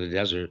walk into the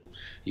desert,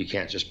 you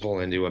can't just pull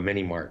into a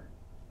mini mart.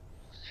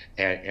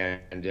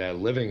 And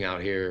living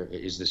out here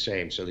is the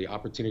same. So the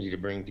opportunity to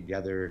bring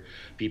together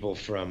people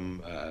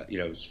from,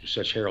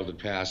 such heralded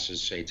pasts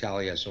as, say,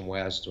 Taliesin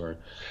West or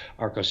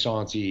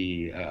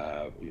Arcosanti,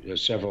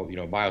 several,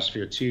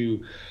 Biosphere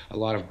 2, a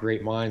lot of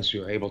great minds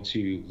who are able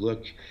to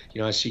look,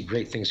 I see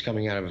great things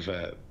coming out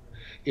of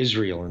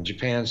Israel, and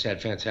Japan's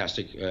had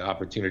fantastic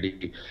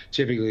opportunity,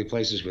 typically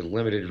places with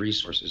limited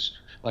resources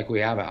like we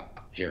have out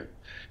here.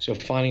 So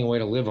finding a way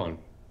to live on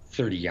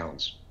 30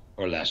 gallons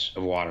or less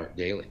of water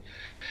daily.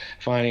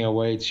 Finding a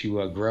way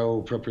to grow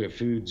appropriate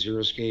food,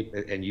 zero-scape,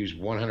 and use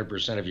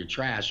 100% of your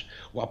trash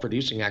while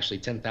producing actually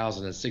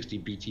 10,060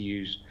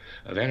 BTUs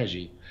of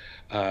energy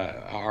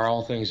are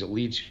all things that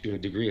lead to a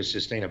degree of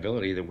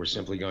sustainability that we're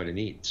simply going to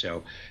need.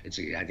 So I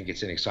think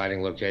it's an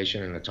exciting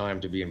location and a time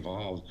to be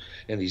involved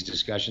in these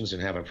discussions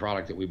and have a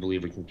product that we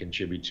believe we can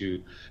contribute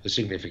to the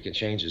significant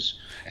changes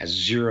as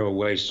zero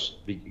waste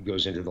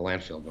goes into the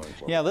landfill going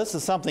forward. Yeah, this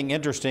is something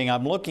interesting.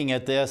 I'm looking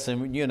at this,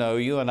 and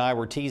you and I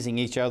were teasing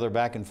each other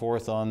back and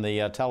forth on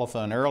the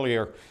telephone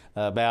earlier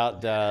about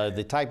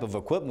the type of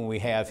equipment we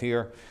have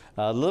here.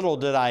 Little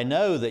did I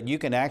know that you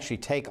can actually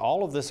take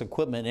all of this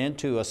equipment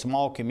into a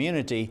small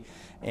community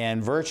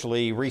and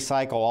virtually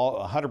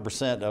recycle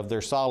 100% of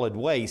their solid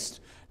waste.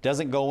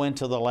 Doesn't go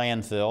into the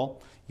landfill.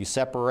 You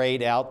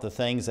separate out the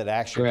things that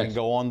actually can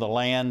go on the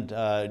land,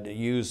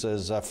 use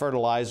as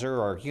fertilizer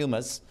or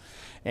humus.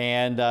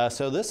 And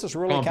so this is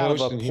really kind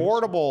of a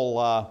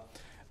portable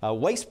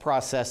waste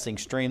processing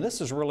stream. This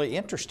is really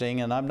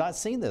interesting, and I've not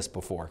seen this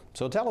before.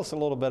 So tell us a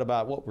little bit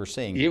about what we're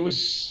seeing. It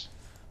was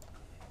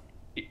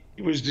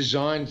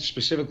designed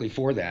specifically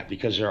for that,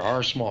 because there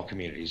are small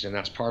communities, and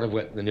that's part of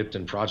what the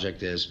Nipton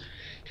project is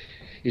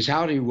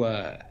how to,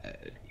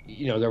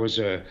 you know, there was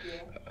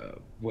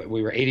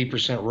we were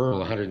 80% rural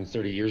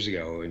 130 years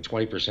ago and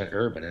 20%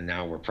 urban, and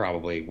now we're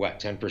probably, what,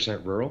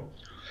 10% rural?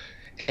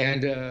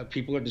 And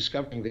people are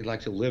discovering they'd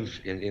like to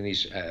live in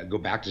these, go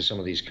back to some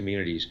of these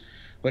communities.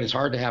 But it's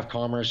hard to have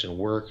commerce and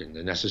work and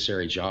the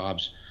necessary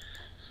jobs.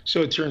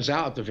 So it turns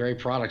out the very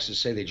products that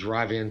say they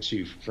drive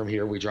into, from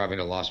here, we drive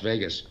into Las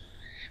Vegas,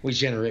 we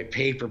generate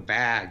paper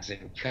bags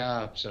and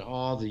cups and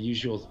all the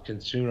usual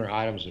consumer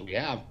items that we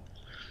have.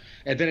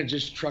 And then it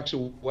just trucks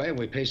away, and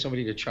we pay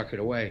somebody to truck it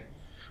away.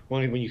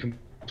 When you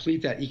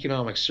complete that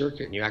economic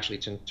circuit and you actually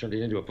turn it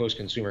into a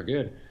post-consumer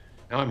good,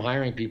 now I'm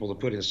hiring people to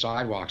put in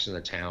sidewalks in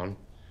the town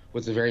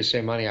with the very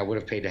same money I would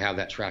have paid to have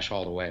that trash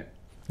hauled away.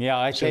 Yeah,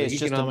 I so say the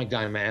it's economic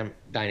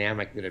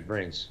dynamic that it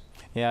brings.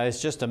 Yeah,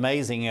 it's just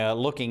amazing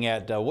looking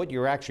at what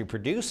you're actually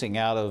producing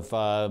out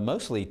of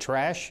mostly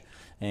trash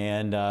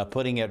and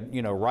putting it,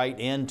 you know, right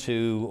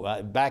into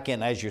back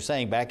in, as you're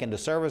saying, back into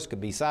service. Could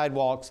be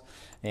sidewalks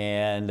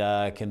and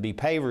can be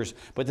pavers.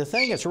 But the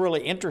thing that's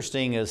really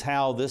interesting is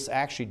how this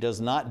actually does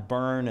not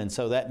burn, and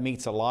so that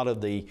meets a lot of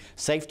the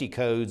safety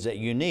codes that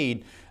you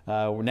need.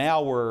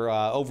 Now we're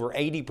over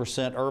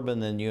 80%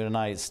 urban in the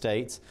United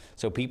States,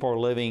 so people are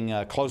living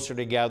closer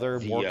together,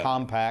 more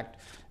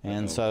compact,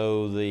 and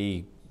so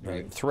the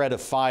threat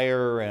of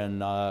fire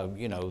and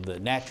you know, the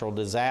natural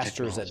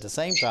disasters at the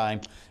same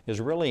time is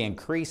really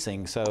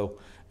increasing. So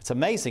it's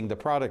amazing the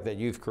product that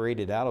you've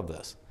created out of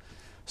this.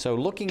 So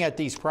looking at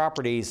these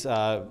properties,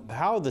 how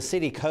are the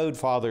city code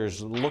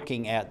fathers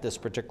looking at this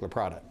particular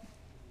product?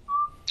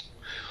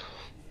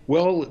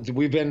 Well,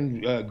 we've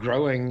been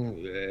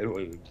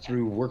growing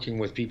through working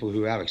with people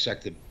who have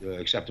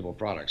acceptable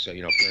products. So,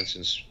 you know, for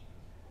instance,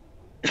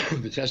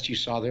 the test you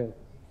saw there,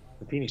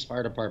 the Phoenix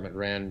Fire Department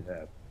ran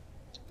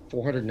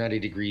 490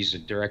 degrees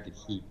of directed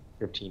heat,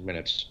 15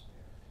 minutes,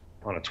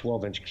 on a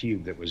 12-inch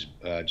cube that was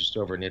just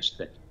over an inch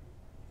thick.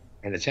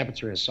 And the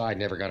temperature inside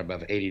never got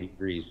above 80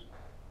 degrees.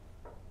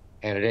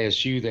 And at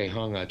ASU, they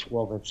hung a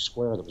 12-inch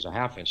square that was a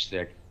half-inch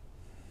thick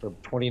for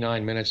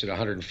 29 minutes at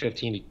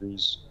 115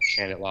 degrees,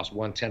 and it lost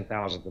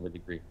 1/10,000th of a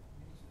degree.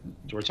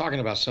 So we're talking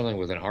about something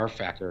with an R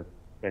factor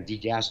that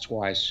degassed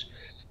twice,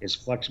 is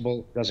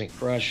flexible, doesn't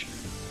crush,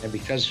 and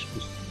because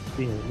it's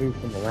being removed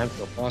from the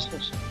landfill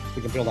process,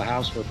 we can build a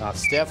house for about...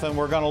 Stefan,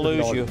 we're going to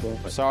lose you.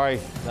 Sorry,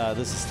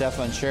 this is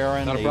Stefan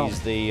Shearin. He's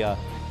the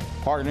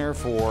partner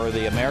for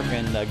the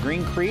American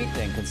GreenCrete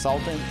and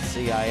consultant,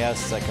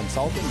 C.I.S.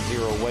 consultant,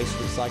 Zero Waste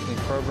Recycling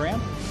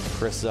Program.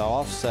 Chris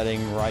Zelov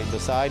sitting right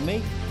beside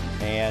me.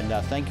 And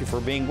thank you for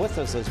being with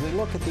us as we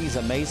look at these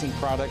amazing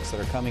products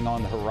that are coming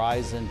on the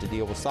horizon to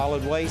deal with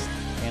solid waste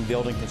and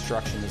building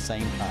construction at the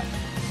same time.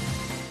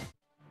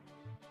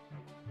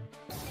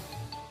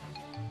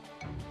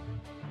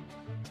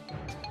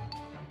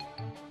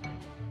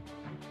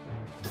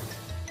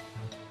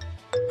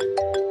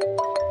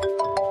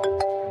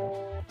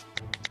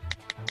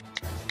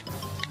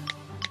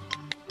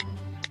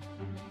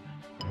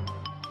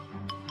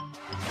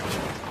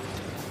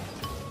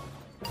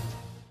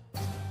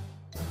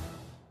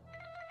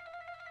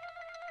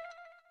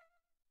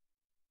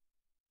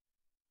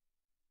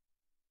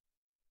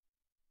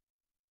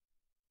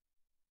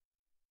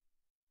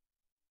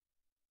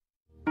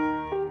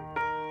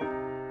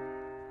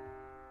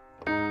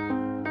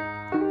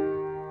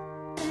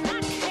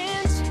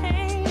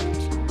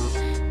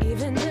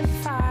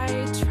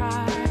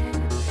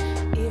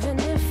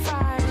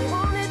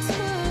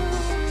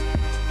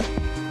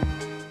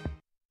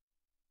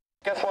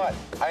 Guess what?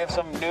 I have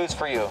some news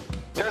for you.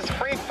 There's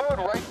free food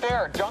right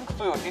there, junk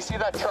food. You see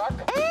that truck?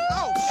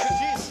 Oh,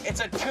 jeez. It's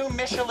a 2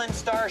 Michelin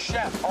star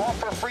chef. All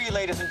for free,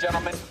 ladies and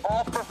gentlemen.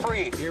 All for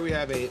free. Here we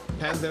have a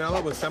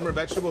panzanella with summer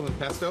vegetables and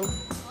pesto.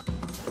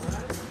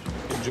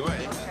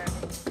 Enjoy.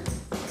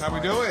 How we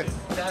doing?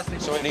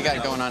 Fantastic. So what do you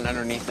got going on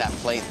underneath that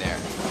plate there?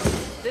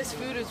 This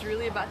food is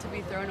really about to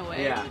be thrown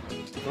away. Yeah.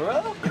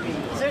 Bro?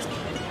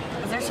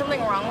 Is there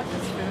something wrong with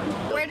this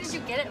food? Where did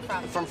you get it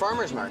from? From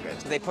farmers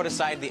markets. They put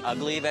aside the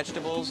ugly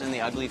vegetables and the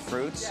ugly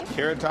fruits.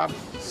 Carrot top,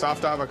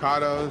 soft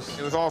avocados.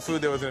 It was all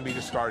food that was going to be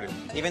discarded.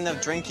 Even the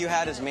drink you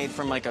had is made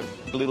from like a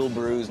little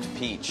bruised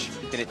peach.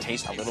 Did it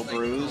taste a little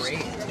bruised? Great.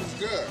 It's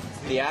good.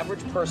 The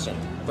average person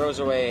throws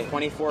away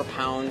 24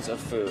 pounds of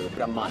food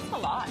a month. That's a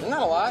lot. Isn't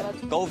that a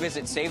lot? Go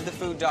visit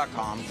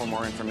SaveTheFood.com for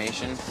more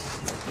information.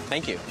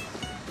 Thank you.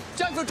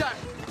 Junk food time!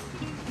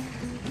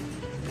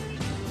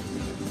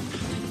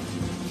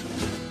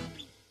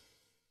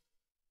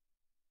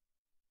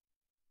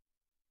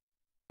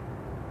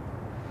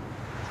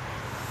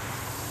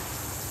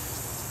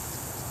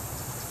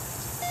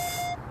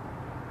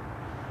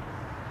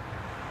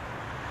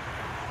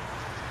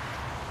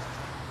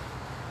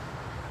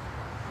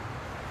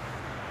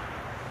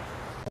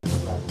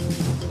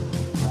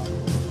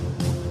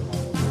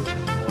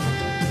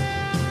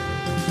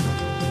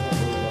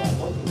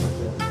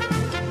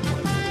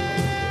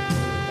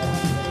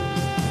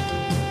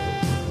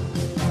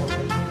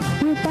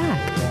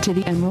 to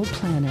the Emerald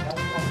Planet.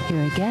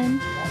 Here again,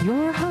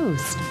 your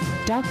host,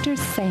 Dr.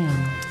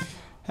 Sam.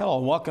 Hello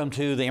and welcome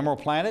to the Emerald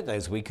Planet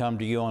as we come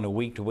to you on a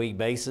week-to-week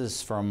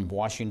basis from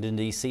Washington,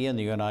 D.C. in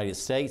the United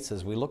States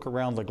as we look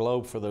around the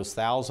globe for those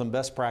 1,000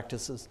 best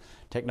practices,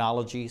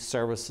 technology,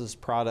 services,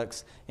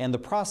 products, and the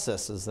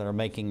processes that are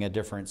making a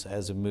difference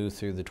as we move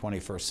through the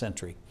 21st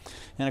century.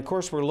 And of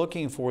course, we're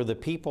looking for the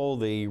people,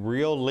 the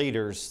real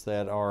leaders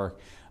that are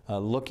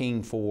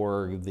looking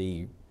for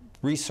the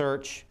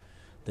research,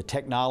 the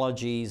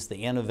technologies, the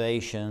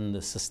innovation, the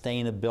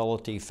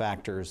sustainability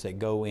factors that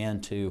go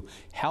into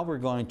how we're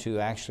going to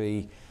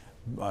actually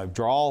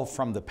draw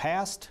from the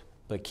past,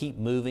 but keep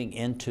moving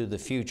into the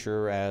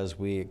future as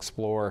we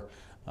explore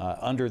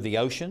under the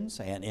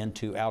oceans and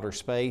into outer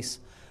space,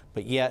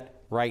 but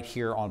yet right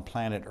here on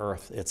planet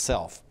Earth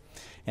itself.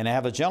 And I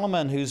have a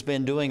gentleman who's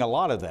been doing a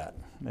lot of that.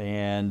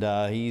 And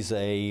he's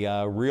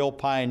a real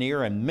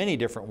pioneer in many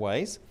different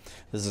ways.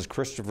 This is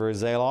Christopher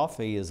Zelov.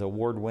 He is an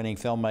award-winning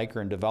filmmaker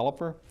and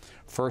developer.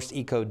 First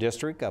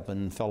EcoDistrict up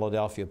in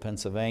Philadealphia,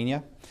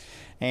 Pennsylvania.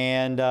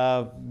 And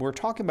we're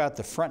talking about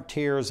the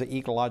frontiers of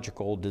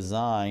ecological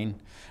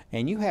design.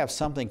 And you have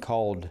something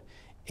called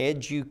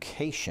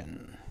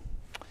Edge-Ucation,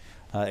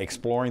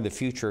 exploring the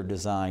future of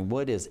design.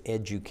 What is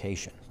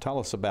Edge-Ucation? Tell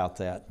us about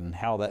that and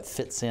how that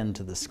fits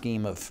into the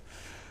scheme of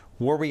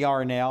where we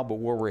are now, but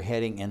where we're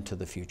heading into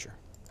the future.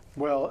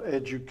 Well,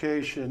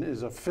 Edge-Ucation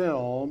is a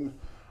film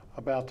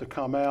about to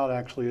come out.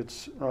 Actually,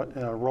 it's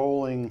in a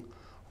rolling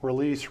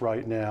release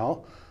right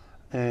now.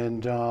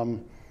 And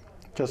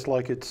just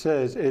like it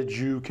says,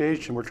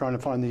 Edge-Ucation, we're trying to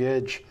find the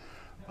edge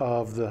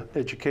of the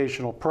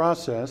educational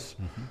process.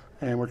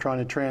 And we're trying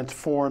to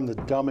transform the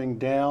dumbing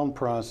down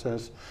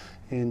process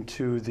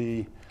into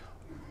the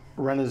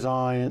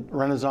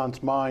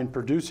Renaissance mind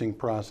producing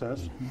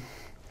process.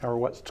 Or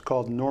what's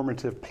called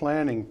normative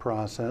planning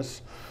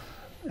process,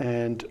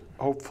 and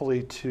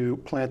hopefully to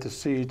plant the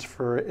seeds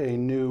for a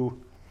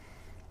new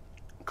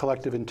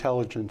collective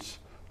intelligence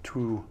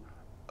to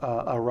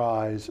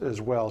arise as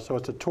well. So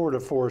it's a tour de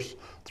force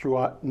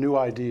through new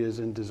ideas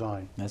in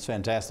design. That's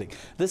fantastic.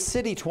 This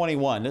City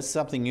 21, this is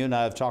something you and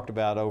I have talked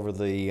about over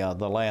the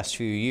last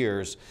few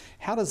years.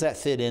 How does that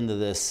fit into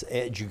this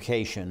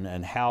Edge-Ucation,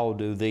 and how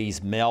do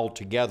these meld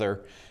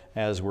together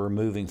as we're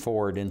moving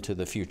forward into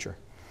the future?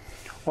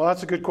 Well,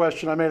 that's a good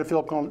question. I made a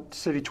film called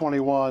City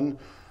 21,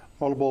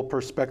 Multiple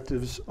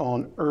Perspectives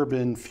on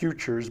Urban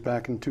Futures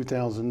back in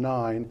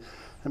 2009.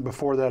 And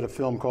before that, a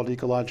film called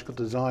Ecological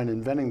Design,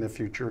 Inventing the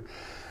Future.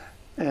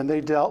 And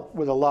they dealt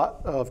with a lot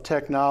of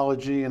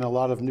technology and a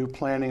lot of new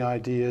planning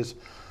ideas.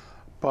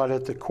 But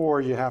at the core,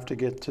 you have to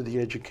get to the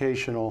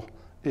educational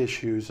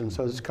issues. And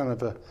so it's kind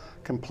of a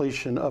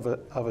completion of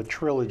a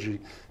trilogy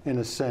in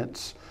a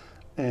sense.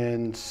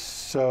 And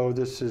so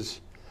this is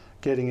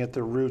getting at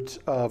the roots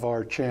of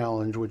our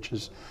challenge, which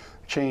is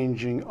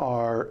changing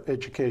our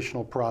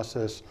educational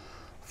process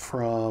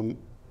from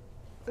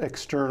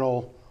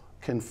external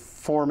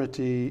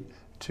conformity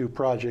to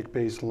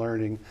project-based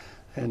learning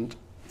and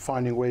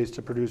finding ways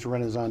to produce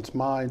Renaissance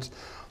minds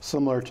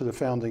similar to the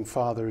founding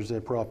fathers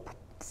that brought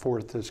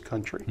forth this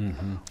country.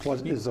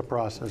 What is the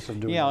process of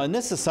doing that? And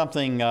this is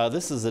something,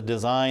 this is a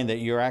design that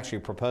you're actually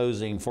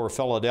proposing for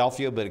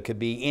Philadealphia, but it could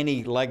be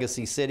any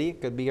legacy city.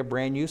 It could be a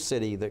brand new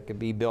city that could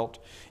be built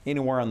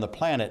anywhere on the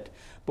planet.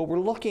 But we're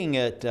looking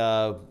at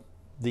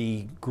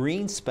the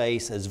green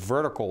space as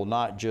vertical,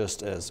 not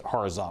just as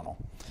horizontal.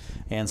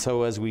 And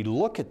so as we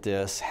look at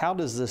this, how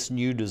does this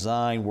new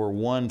design where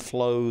one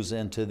flows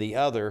into the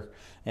other,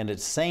 and at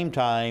the same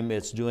time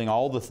it's doing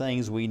all the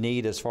things we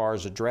need as far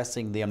as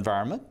addressing the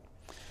environment,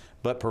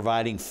 but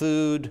providing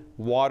food,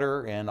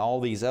 water, and all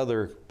these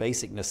other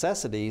basic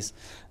necessities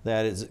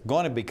that is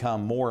going to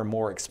become more and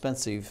more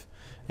expensive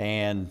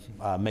and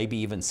maybe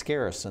even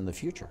scarce in the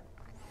future?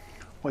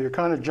 Well, you're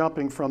kind of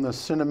jumping from the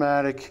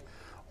cinematic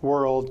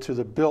world to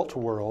the built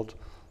world,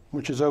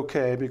 which is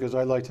okay because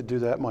I like to do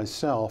that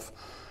myself,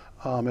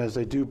 as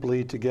they do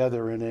bleed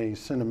together in a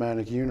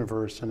cinematic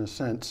universe in a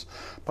sense.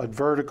 But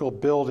vertical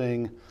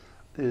building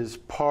is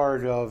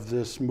part of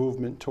this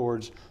movement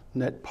towards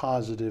net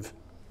positive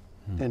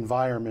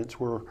environments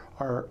where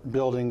our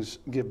buildings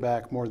give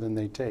back more than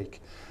they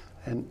take.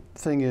 And the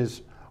thing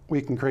is,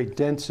 we can create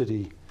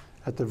density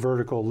at the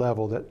vertical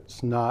level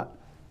that's not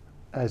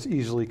as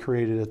easily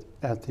created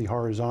at the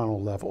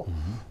horizontal level.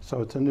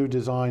 So it's a new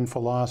design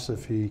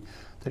philosophy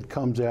that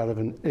comes out of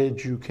an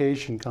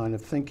Edge-Ucation kind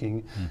of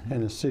thinking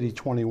and a City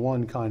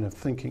 21 kind of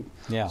thinking.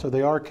 So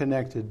they are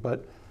connected,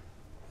 but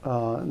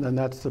and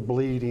that's the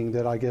bleeding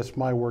that I guess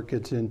my work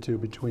gets into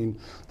between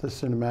the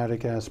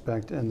cinematic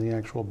aspect and the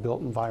actual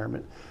built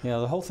environment.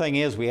 The whole thing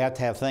is we have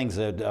to have things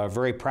that are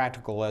very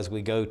practical as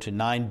we go to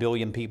 9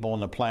 billion people on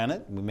the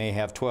planet. We may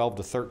have 12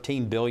 to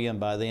 13 billion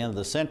by the end of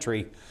the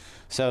century.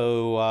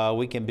 So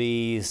we can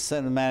be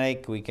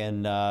cinematic, we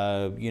can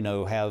you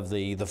know, have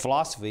the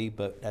philosophy,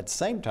 but at the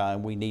same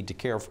time we need to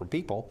care for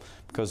people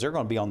because they're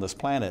going to be on this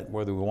planet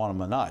whether we want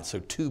them or not. So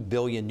 2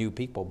 billion new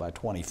people by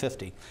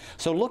 2050.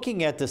 So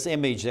looking at this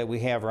image that we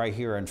have right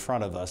here in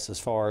front of us as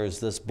far as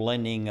this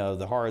blending of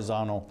the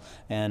horizontal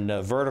and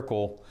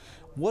vertical,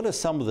 what are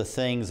some of the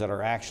things that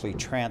are actually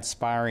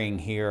transpiring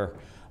here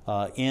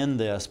in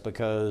this?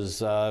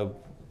 Because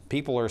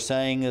people are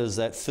saying is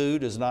that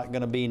food is not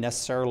going to be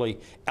necessarily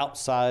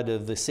outside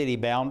of the city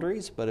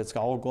boundaries, but it's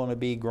all going to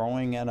be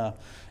growing in a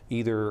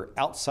either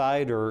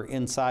outside or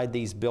inside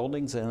these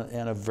buildings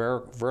in a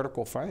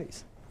vertical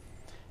phase.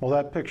 Well,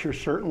 that picture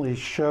certainly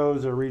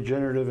shows a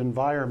regenerative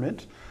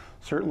environment.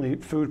 Certainly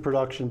food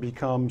production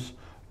becomes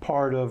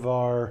part of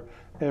our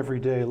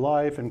everyday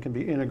life and can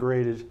be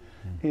integrated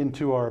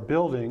into our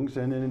buildings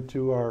and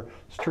into our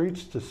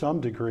streets to some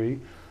degree.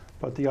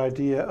 But the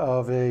idea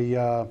of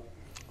a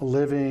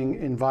living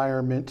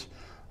environment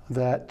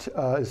that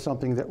is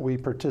something that we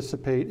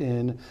participate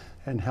in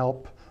and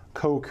help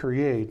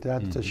co-create,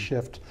 that's a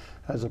shift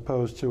as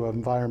opposed to an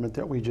environment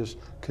that we just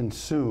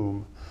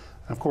consume.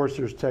 Of course,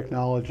 there's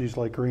technologies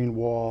like green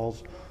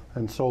walls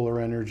and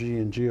solar energy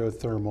and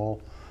geothermal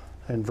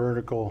and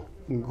vertical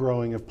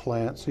growing of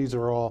plants. These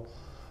are all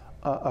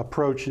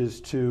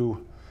approaches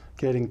to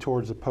getting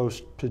towards a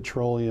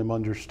post-petroleum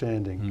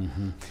understanding.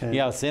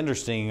 Yeah, it's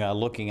interesting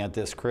looking at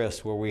this,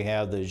 Chris, where we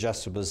have the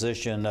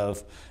juxtaposition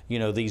of, you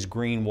know, these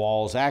green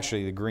walls,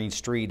 actually the green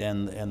street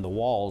and the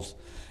walls,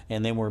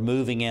 and then we're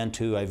moving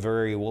into a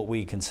very, what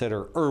we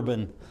consider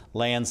urban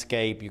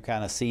landscape. You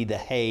kind of see the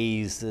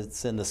haze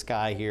that's in the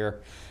sky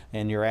here,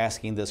 and you're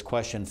asking this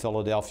question,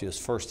 Philadelphia's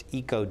first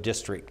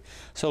eco-district.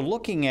 So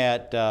looking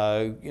at,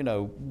 you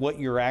know, what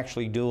you're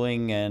actually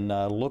doing and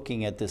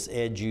looking at this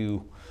Edge-Ucation,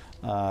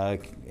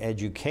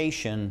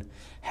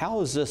 how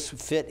does this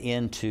fit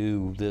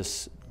into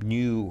this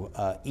new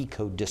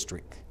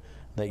eco-district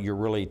that you're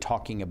really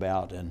talking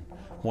about and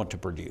want to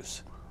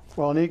produce?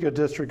 Well, an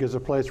eco-district is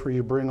a place where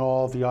you bring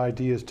all the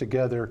ideas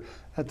together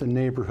at the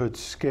neighborhood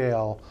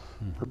scale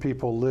where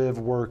people live,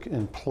 work,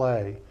 and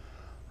play.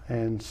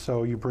 And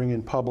so you bring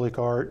in public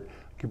art,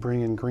 you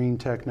bring in green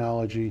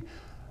technology,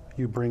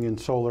 you bring in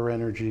solar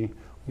energy,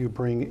 you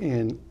bring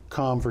in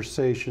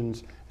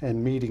conversations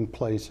and meeting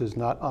places,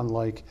 not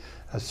unlike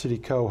a city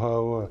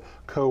CoHo, a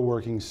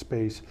co-working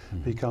space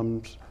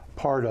becomes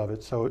part of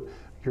it. So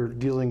you're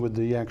dealing with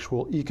the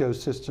actual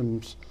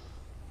ecosystems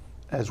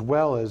as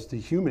well as the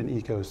human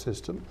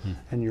ecosystem,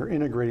 and you're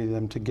integrating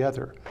them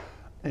together.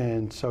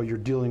 And so you're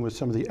dealing with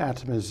some of the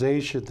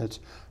atomization that's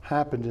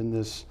happened in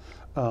this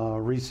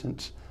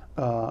recent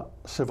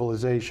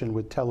civilization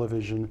with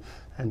television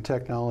and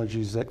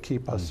technologies that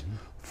keep us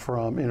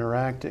from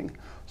interacting.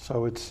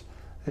 So it's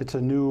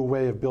a new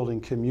way of building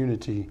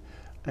community,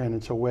 and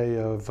it's a way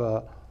of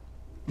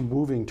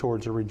moving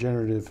towards a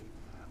regenerative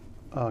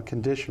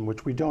condition,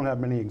 which we don't have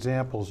many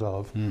examples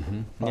of.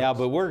 Yeah,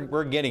 but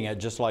we're getting it,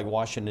 just like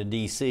Washington,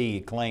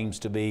 D.C. claims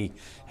to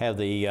have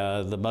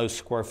the most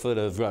square foot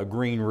of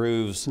green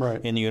roofs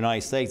in the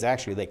United States.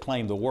 Actually, they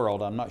claim the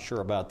world. I'm not sure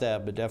about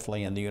that, but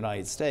definitely in the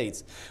United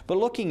States. But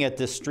looking at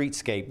this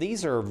streetscape,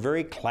 these are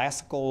very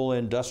classical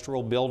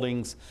industrial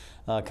buildings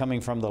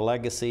coming from the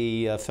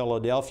legacy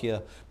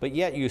Philadealphia, but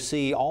yet you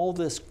see all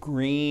this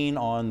green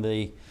on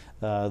the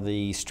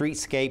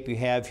streetscape you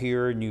have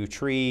here, new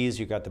trees,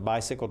 you got the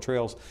bicycle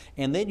trails,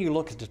 and then you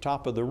look at the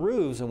top of the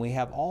roofs and we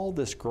have all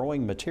this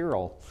growing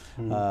material,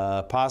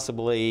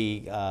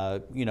 possibly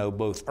you know,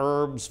 both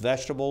herbs,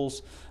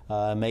 vegetables,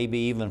 maybe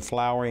even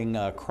flowering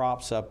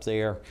crops up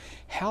there.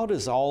 How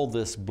does all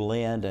this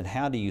blend, and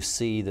how do you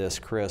see this,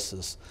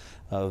 Chris,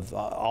 of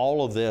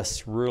all of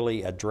this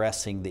really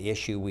addressing the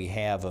issue we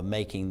have of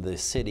making the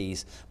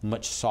cities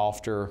much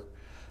softer,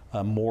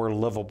 more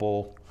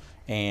livable?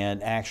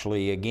 And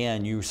actually,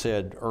 again, you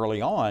said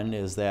early on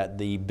is that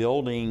the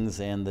buildings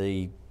and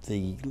the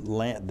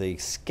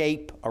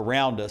scape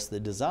around us, the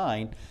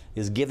design,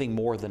 is giving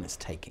more than it's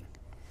taking.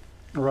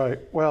 Right.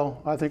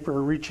 Well, I think we're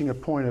reaching a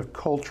point of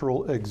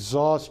cultural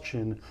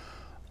exhaustion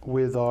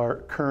with our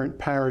current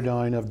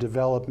paradigm of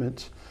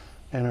development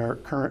and our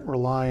current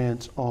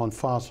reliance on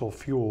fossil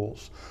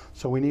fuels.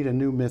 So we need a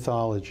new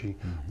mythology.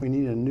 We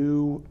need a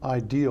new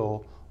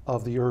ideal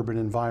of the urban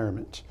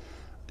environment.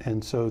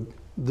 And so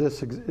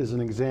this is an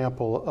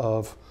example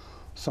of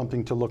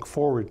something to look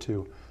forward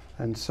to.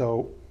 And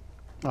so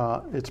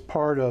it's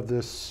part of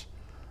this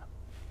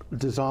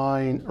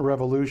design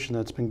revolution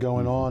that's been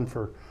going on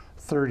for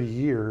 30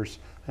 years,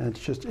 and it's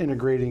just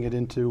integrating it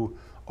into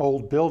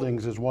old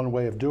buildings is one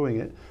way of doing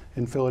it.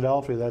 In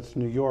Philadelphia, that's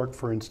New York,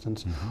 for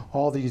instance,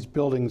 all these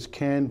buildings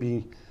can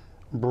be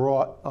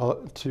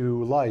brought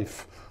to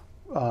life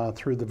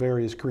through the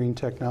various green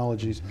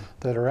technologies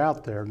that are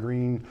out there.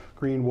 Green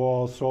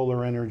walls,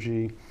 solar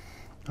energy,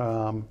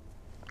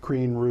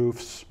 green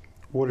roofs,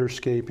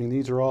 waterscaping.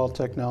 These are all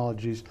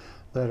technologies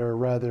that are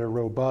rather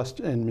robust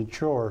and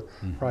mature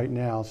right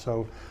now.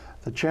 So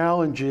the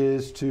challenge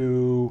is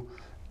to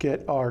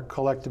get our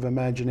collective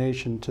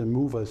imagination to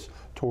move us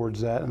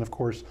towards that. And of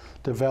course,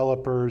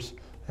 developers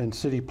and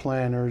city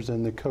planners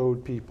and the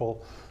code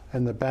people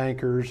and the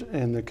bankers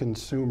and the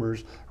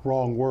consumers,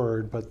 wrong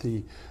word, but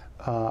the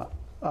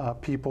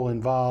people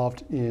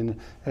involved in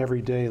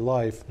everyday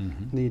life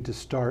need to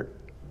start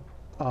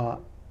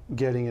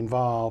getting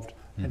involved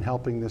and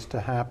helping this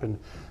to happen,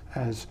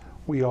 as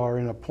we are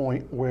in a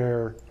point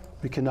where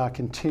we cannot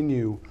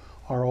continue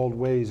our old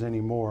ways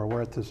anymore.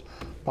 We're at this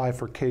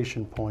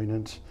bifurcation point,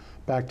 and it's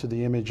back to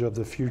the image of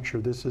the future.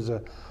 This is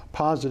a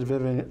positive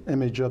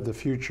image of the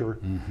future,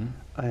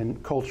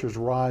 and cultures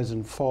rise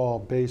and fall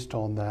based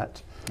on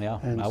that. Yeah,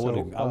 and I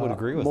would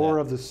agree with more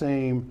that. of the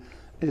same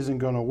isn't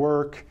going to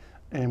work,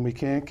 and we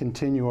can't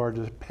continue our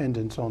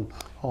dependence on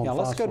Yeah,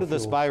 let's go to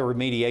this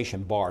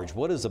bioremediation barge.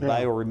 What is a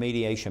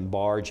bioremediation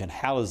barge, and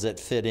how does it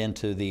fit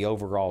into the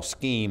overall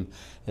scheme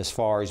as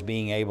far as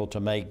being able to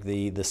make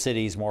the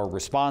cities more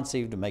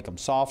responsive, to make them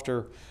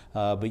softer,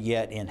 but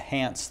yet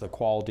enhance the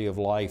quality of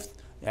life,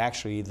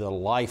 actually the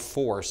life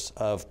force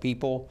of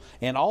people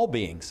and all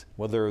beings,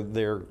 whether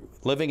they're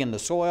living in the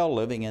soil,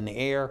 living in the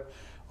air,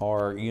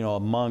 or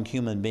among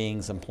human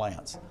beings and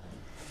plants?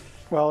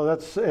 Well,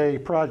 that's a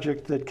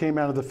project that came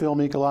out of the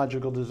film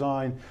Ecological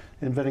Design,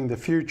 Inventing the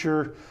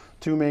Future.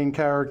 Two main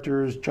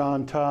characters,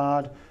 John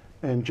Todd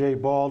and Jay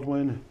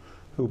Baldwin,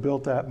 who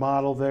built that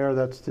model there.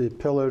 That's the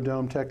pillow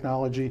dome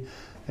technology.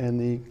 And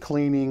the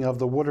cleaning of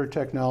the water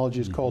technology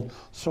is called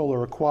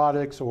solar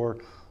aquatics, or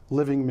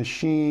living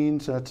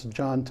machines. That's a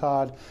John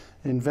Todd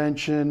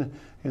invention.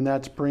 And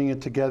that's bringing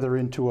it together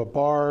into a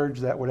barge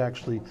that would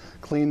actually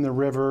clean the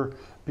river,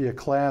 be a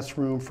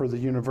classroom for the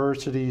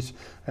universities,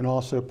 and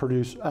also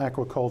produce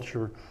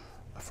aquaculture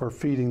for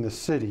feeding the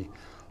city.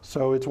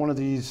 So it's one of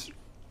these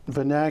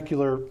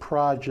vernacular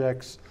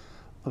projects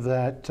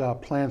that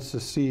plants the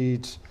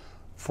seeds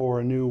for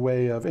a new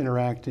way of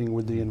interacting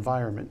with the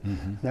environment.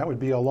 That would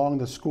be along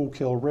the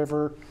Schuylkill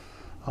River.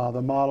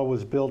 The model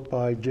was built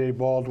by Jay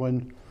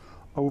Baldwin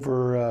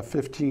over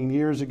 15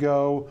 years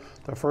ago.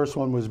 The first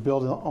one was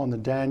built on the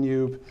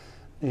Danube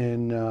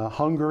in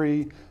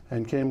Hungary,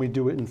 and can we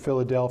do it in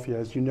Philadealphia?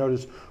 As you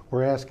notice,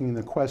 we're asking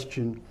the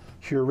question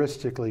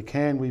heuristically,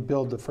 can we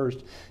build the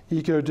first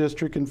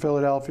eco-district in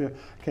Philadealphia?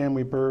 Can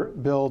we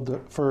build the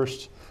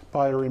first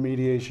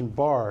bioremediation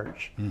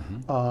barge?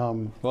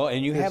 Well,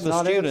 and you have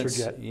the students.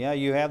 Yeah,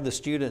 you have the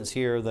students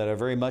here that are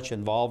very much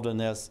involved in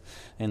this,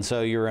 and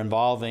so you're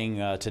involving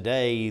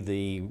today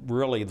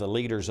really the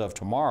leaders of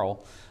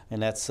tomorrow,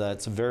 and that's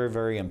very,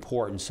 very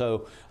important.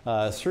 So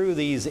through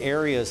these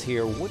areas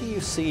here, what do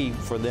you see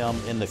for them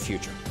in the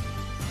future?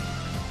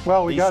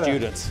 Well, we got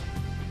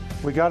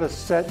to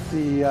set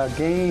the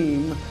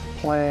game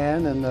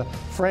plan and the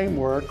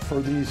framework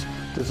for these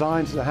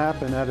designs to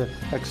happen at an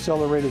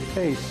accelerated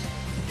pace,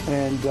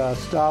 and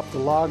stop the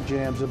log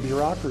jams of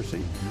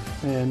bureaucracy.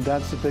 And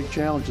that's the big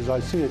challenge as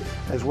I see it,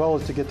 as well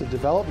as to get the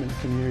development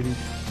community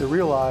to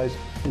realize,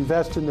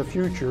 invest in the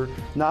future,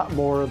 not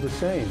more of the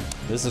same.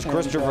 This is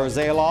Christopher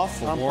Zelov,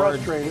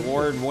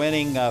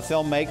 award-winning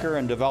filmmaker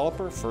and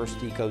developer,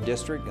 first eco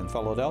district in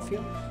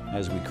Philadealphia,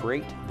 as we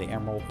create the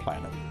Emerald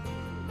Planet.